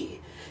me.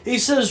 He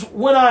says,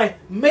 when I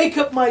make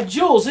up my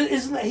jewels,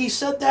 he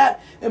said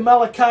that in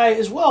Malachi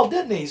as well,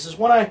 didn't he? He says,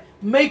 when I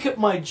make up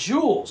my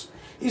jewels.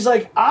 He's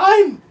like,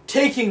 I'm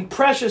taking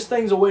precious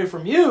things away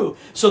from you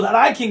so that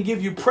I can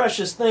give you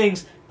precious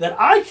things that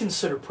I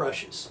consider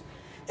precious.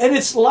 And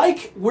it's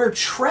like we're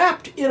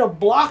trapped in a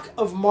block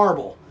of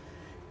marble.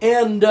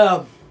 And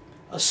a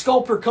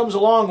sculptor comes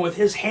along with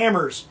his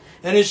hammers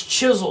and his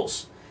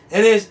chisels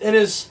and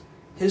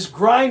his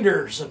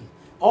grinders and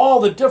all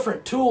the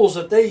different tools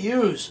that they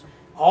use.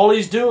 All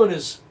he's doing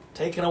is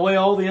taking away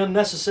all the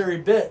unnecessary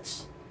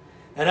bits.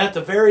 And at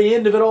the very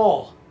end of it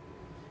all,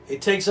 he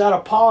takes out a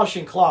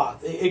polishing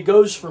cloth. It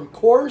goes from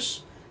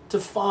coarse to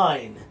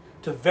fine,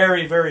 to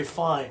very, very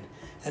fine.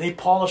 And he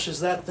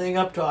polishes that thing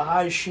up to a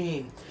high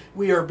sheen.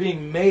 We are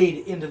being made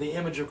into the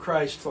image of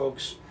Christ,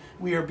 folks.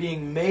 We are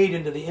being made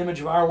into the image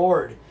of our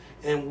Lord.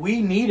 And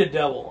we need a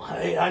devil.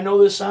 I know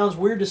this sounds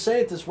weird to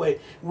say it this way.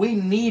 We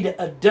need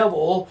a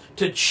devil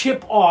to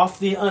chip off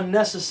the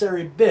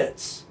unnecessary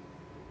bits.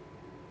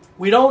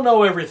 We don't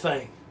know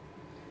everything.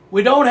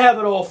 We don't have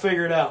it all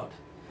figured out.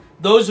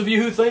 Those of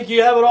you who think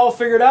you have it all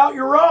figured out,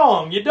 you're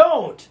wrong. You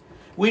don't.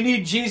 We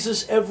need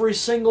Jesus every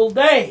single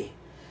day.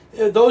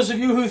 Those of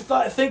you who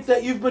think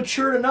that you've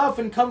matured enough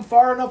and come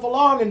far enough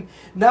along and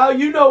now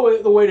you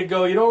know the way to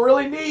go, you don't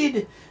really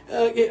need...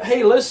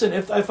 hey, listen,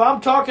 if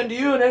I'm talking to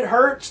you and it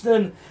hurts,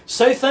 then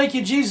say thank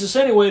you, Jesus,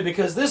 anyway,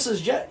 because this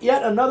is yet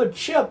another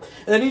chip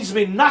that needs to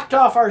be knocked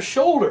off our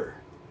shoulder.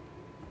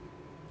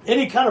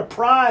 Any kind of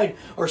pride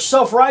or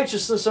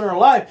self-righteousness in our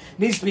life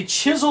needs to be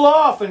chiseled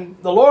off, and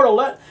the Lord will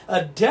let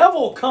a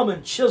devil come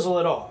and chisel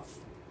it off.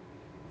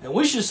 And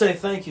we should say,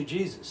 thank you,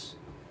 Jesus.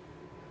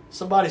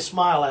 Somebody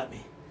smile at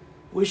me.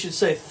 We should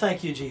say,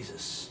 thank you,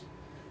 Jesus.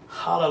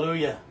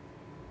 Hallelujah.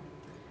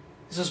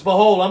 He says,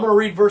 behold, I'm going to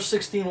read verse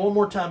 16 one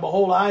more time.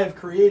 Behold, I have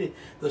created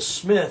the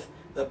smith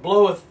that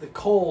bloweth the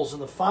coals in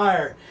the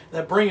fire,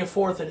 that bringeth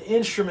forth an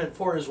instrument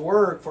for his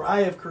work. For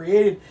I have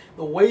created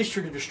the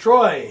waster to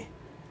destroy.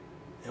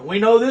 And we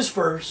know this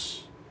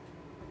verse.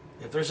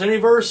 If there's any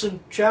verse in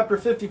chapter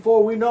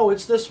 54, we know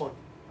it's this one.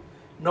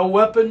 No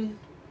weapon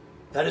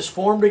that is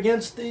formed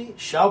against thee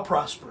shall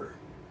prosper.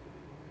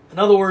 In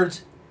other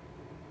words,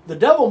 the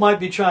devil might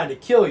be trying to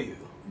kill you,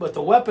 but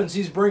the weapons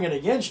he's bringing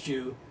against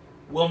you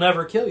will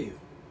never kill you.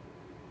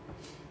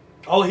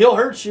 Oh, he'll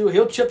hurt you,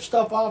 he'll chip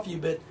stuff off you,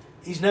 but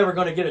he's never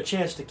going to get a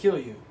chance to kill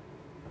you.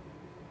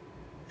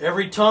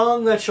 Every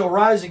tongue that shall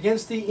rise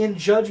against thee in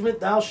judgment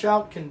thou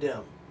shalt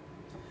condemn.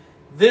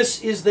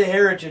 This is the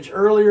heritage.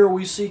 Earlier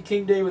we see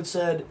King David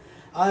said,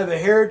 I have a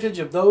heritage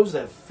of those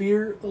that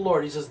fear the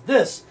Lord. He says,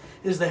 this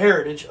is the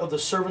heritage of the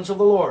servants of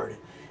the Lord,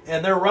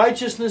 and their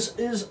righteousness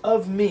is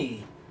of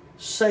me,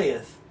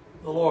 saith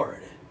the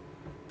Lord.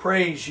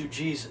 Praise you,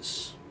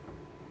 Jesus.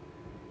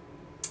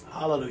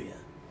 Hallelujah.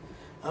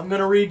 I'm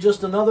going to read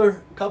just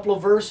another couple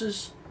of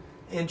verses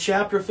in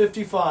chapter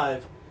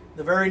 55.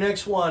 The very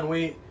next one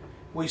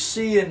we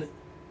see in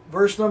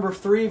verse number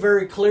 3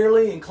 very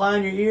clearly.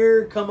 Incline your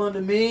ear, come unto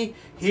me,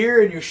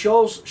 hear, and your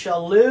souls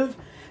shall live,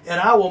 and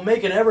I will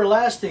make an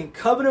everlasting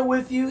covenant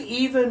with you,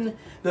 even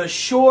the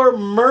sure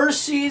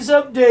mercies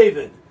of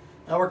David.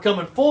 Now we're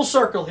coming full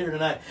circle here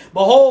tonight.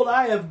 Behold,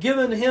 I have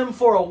given him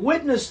for a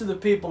witness to the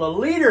people, a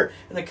leader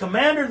and a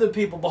commander of the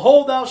people.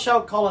 Behold, thou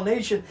shalt call a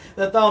nation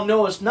that thou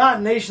knowest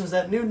not, nations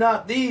that knew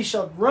not thee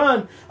shall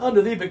run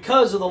unto thee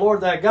because of the Lord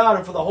thy God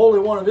and for the Holy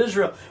One of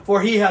Israel,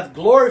 for he hath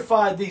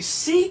glorified thee.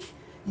 Seek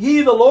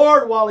ye the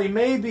Lord while he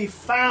may be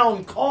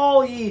found.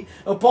 Call ye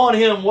upon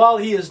him while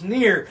he is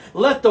near.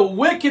 Let the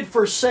wicked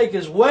forsake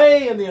his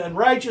way, and the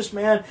unrighteous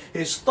man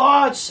his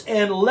thoughts,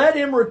 and let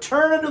him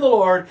return unto the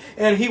Lord,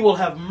 and he will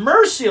have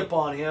mercy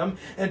upon him,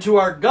 and to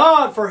our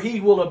God, for he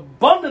will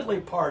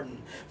abundantly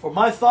pardon. For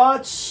my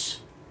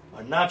thoughts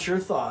are not your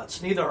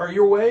thoughts, neither are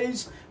your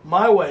ways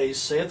my ways,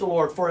 saith the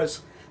Lord. For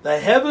as the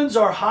heavens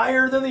are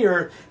higher than the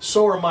earth,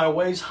 so are my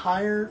ways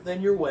higher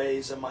than your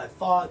ways, and my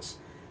thoughts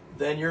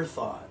than your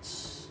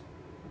thoughts.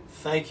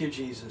 Thank you,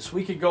 Jesus.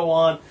 We could go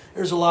on.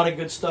 There's a lot of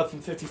good stuff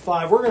in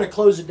 55. We're going to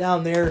close it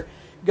down there.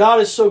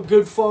 God is so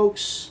good,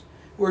 folks.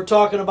 We're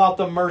talking about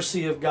the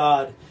mercy of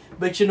God.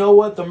 But you know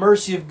what? The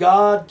mercy of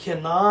God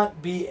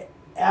cannot be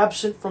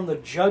absent from the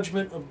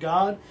judgment of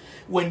God.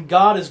 When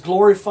God is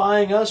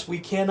glorifying us, we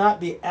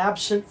cannot be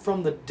absent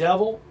from the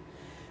devil.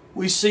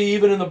 We see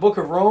even in the book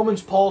of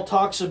Romans, Paul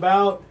talks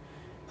about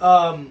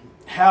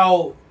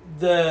how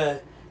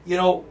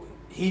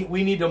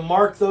we need to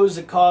mark those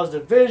that cause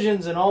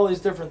divisions and all these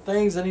different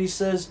things. And he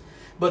says,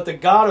 but the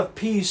God of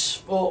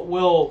peace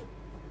will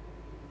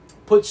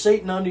put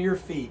Satan under your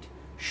feet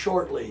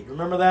shortly.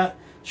 Remember that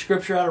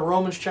scripture out of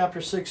Romans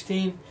chapter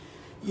 16?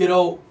 You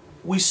know,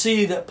 we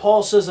see that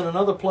Paul says in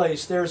another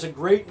place, there's a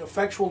great and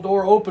effectual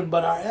door open,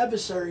 but our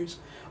adversaries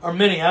are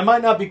many. I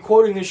might not be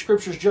quoting these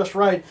scriptures just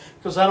right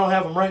because I don't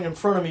have them right in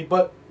front of me,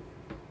 but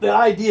the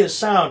idea is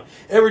sound.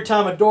 Every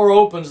time a door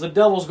opens, the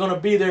devil's going to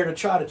be there to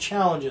try to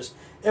challenge us.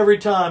 Every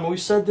time. We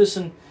said this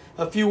in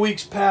a few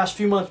weeks past,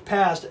 few months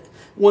past.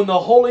 When the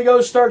Holy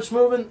Ghost starts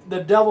moving,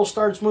 the devil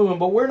starts moving.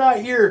 But we're not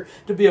here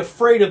to be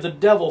afraid of the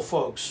devil,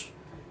 folks.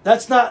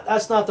 That's not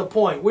the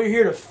point. We're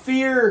here to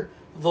fear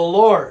the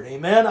Lord.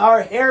 Amen.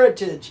 Our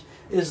heritage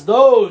is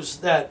those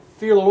that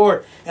fear the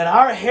Lord. And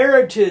our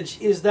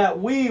heritage is that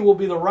we will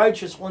be the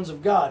righteous ones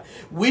of God.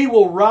 We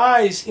will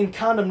rise in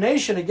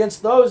condemnation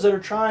against those that are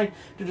trying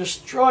to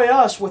destroy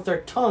us with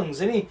their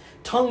tongues. Any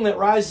tongue that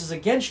rises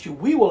against you,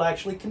 we will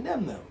actually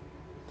condemn them.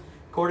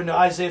 According to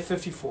Isaiah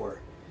 54.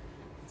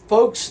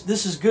 Folks,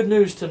 this is good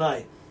news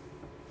tonight.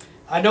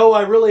 I know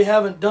I really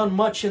haven't done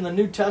much in the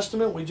New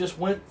Testament. We just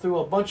went through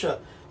a bunch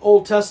of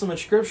Old Testament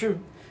scripture.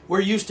 We're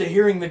used to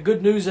hearing the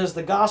good news as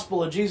the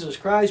gospel of Jesus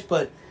Christ,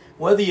 but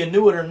whether you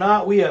knew it or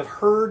not, we have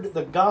heard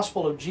the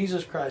gospel of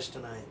Jesus Christ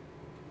tonight.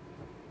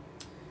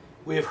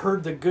 We have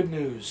heard the good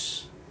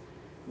news.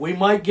 We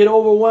might get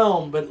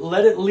overwhelmed, but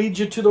let it lead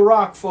you to the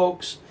rock,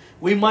 folks.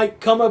 We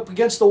might come up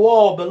against the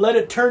wall, but let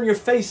it turn your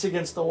face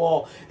against the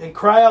wall and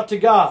cry out to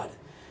God.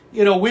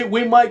 You know,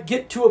 we might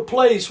get to a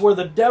place where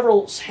the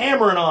devil's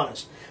hammering on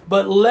us,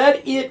 but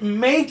let it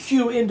make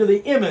you into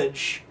the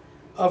image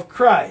of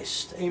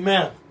Christ.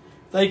 Amen.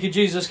 Thank you,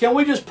 Jesus. Can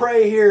we just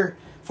pray here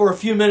for a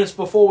few minutes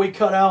before we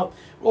cut out?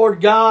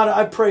 Lord God,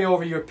 I pray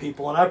over your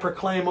people, and I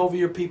proclaim over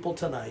your people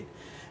tonight,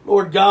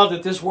 Lord God,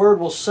 that this word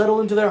will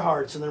settle into their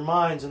hearts and their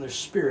minds and their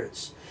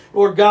spirits.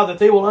 Lord God, that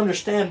they will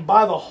understand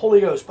by the Holy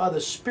Ghost, by the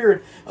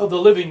Spirit of the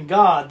living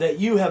God, that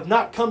you have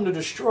not come to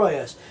destroy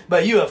us,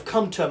 but you have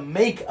come to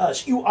make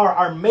us. You are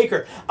our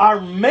Maker.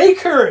 Our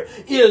Maker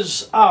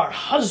is our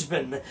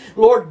husband.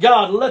 Lord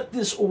God, let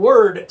this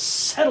word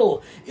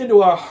settle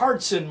into our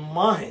hearts and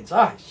minds.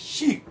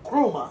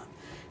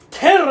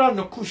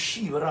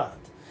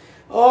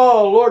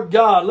 Oh, Lord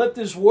God, let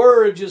this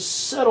word just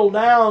settle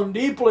down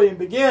deeply and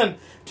begin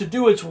to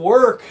do its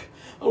work.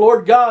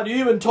 Lord God, you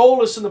even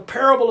told us in the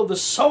parable of the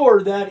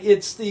sower that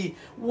it's the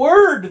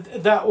word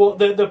that will,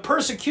 the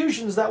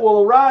persecutions that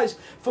will arise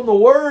from the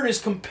word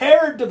is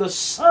compared to the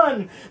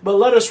sun. But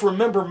let us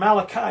remember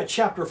Malachi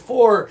chapter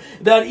 4,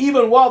 that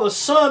even while the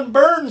sun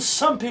burns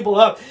some people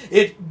up,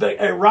 it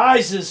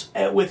rises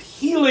with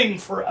healing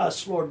for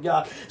us, Lord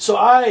God. So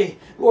I,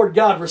 Lord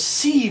God,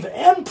 receive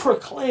and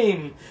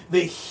proclaim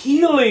the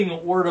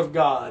healing word of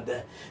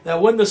God. That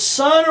when the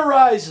sun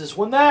arises,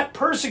 when that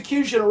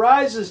persecution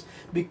arises,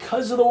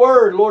 because of the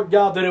word, Lord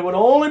God, that it would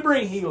only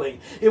bring healing.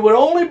 It would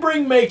only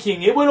bring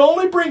making. It would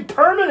only bring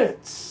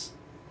permanence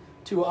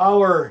to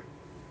our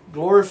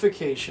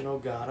glorification, oh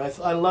God.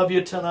 I love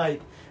you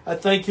tonight. I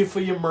thank you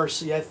for your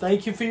mercy. I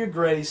thank you for your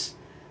grace.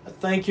 I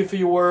thank you for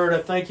your word. I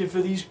thank you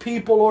for these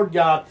people, Lord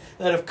God,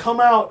 that have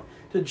come out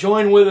to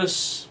join with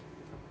us.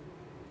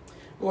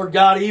 Lord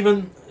God,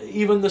 even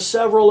the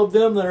several of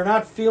them that are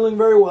not feeling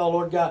very well,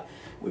 Lord God,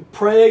 we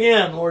pray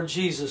again, Lord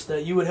Jesus,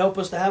 that you would help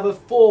us to have a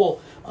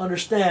full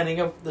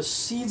understanding of the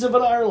seeds of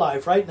our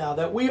life right now,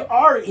 that we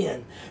are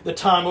in the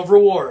time of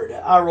reward.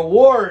 Our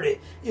reward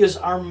is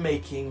our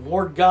making.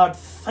 Lord God,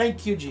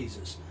 thank you,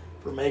 Jesus,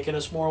 for making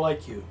us more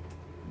like you.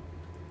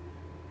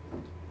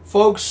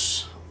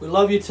 Folks, we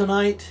love you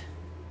tonight.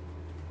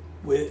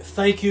 We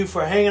thank you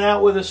for hanging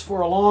out with us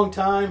for a long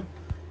time.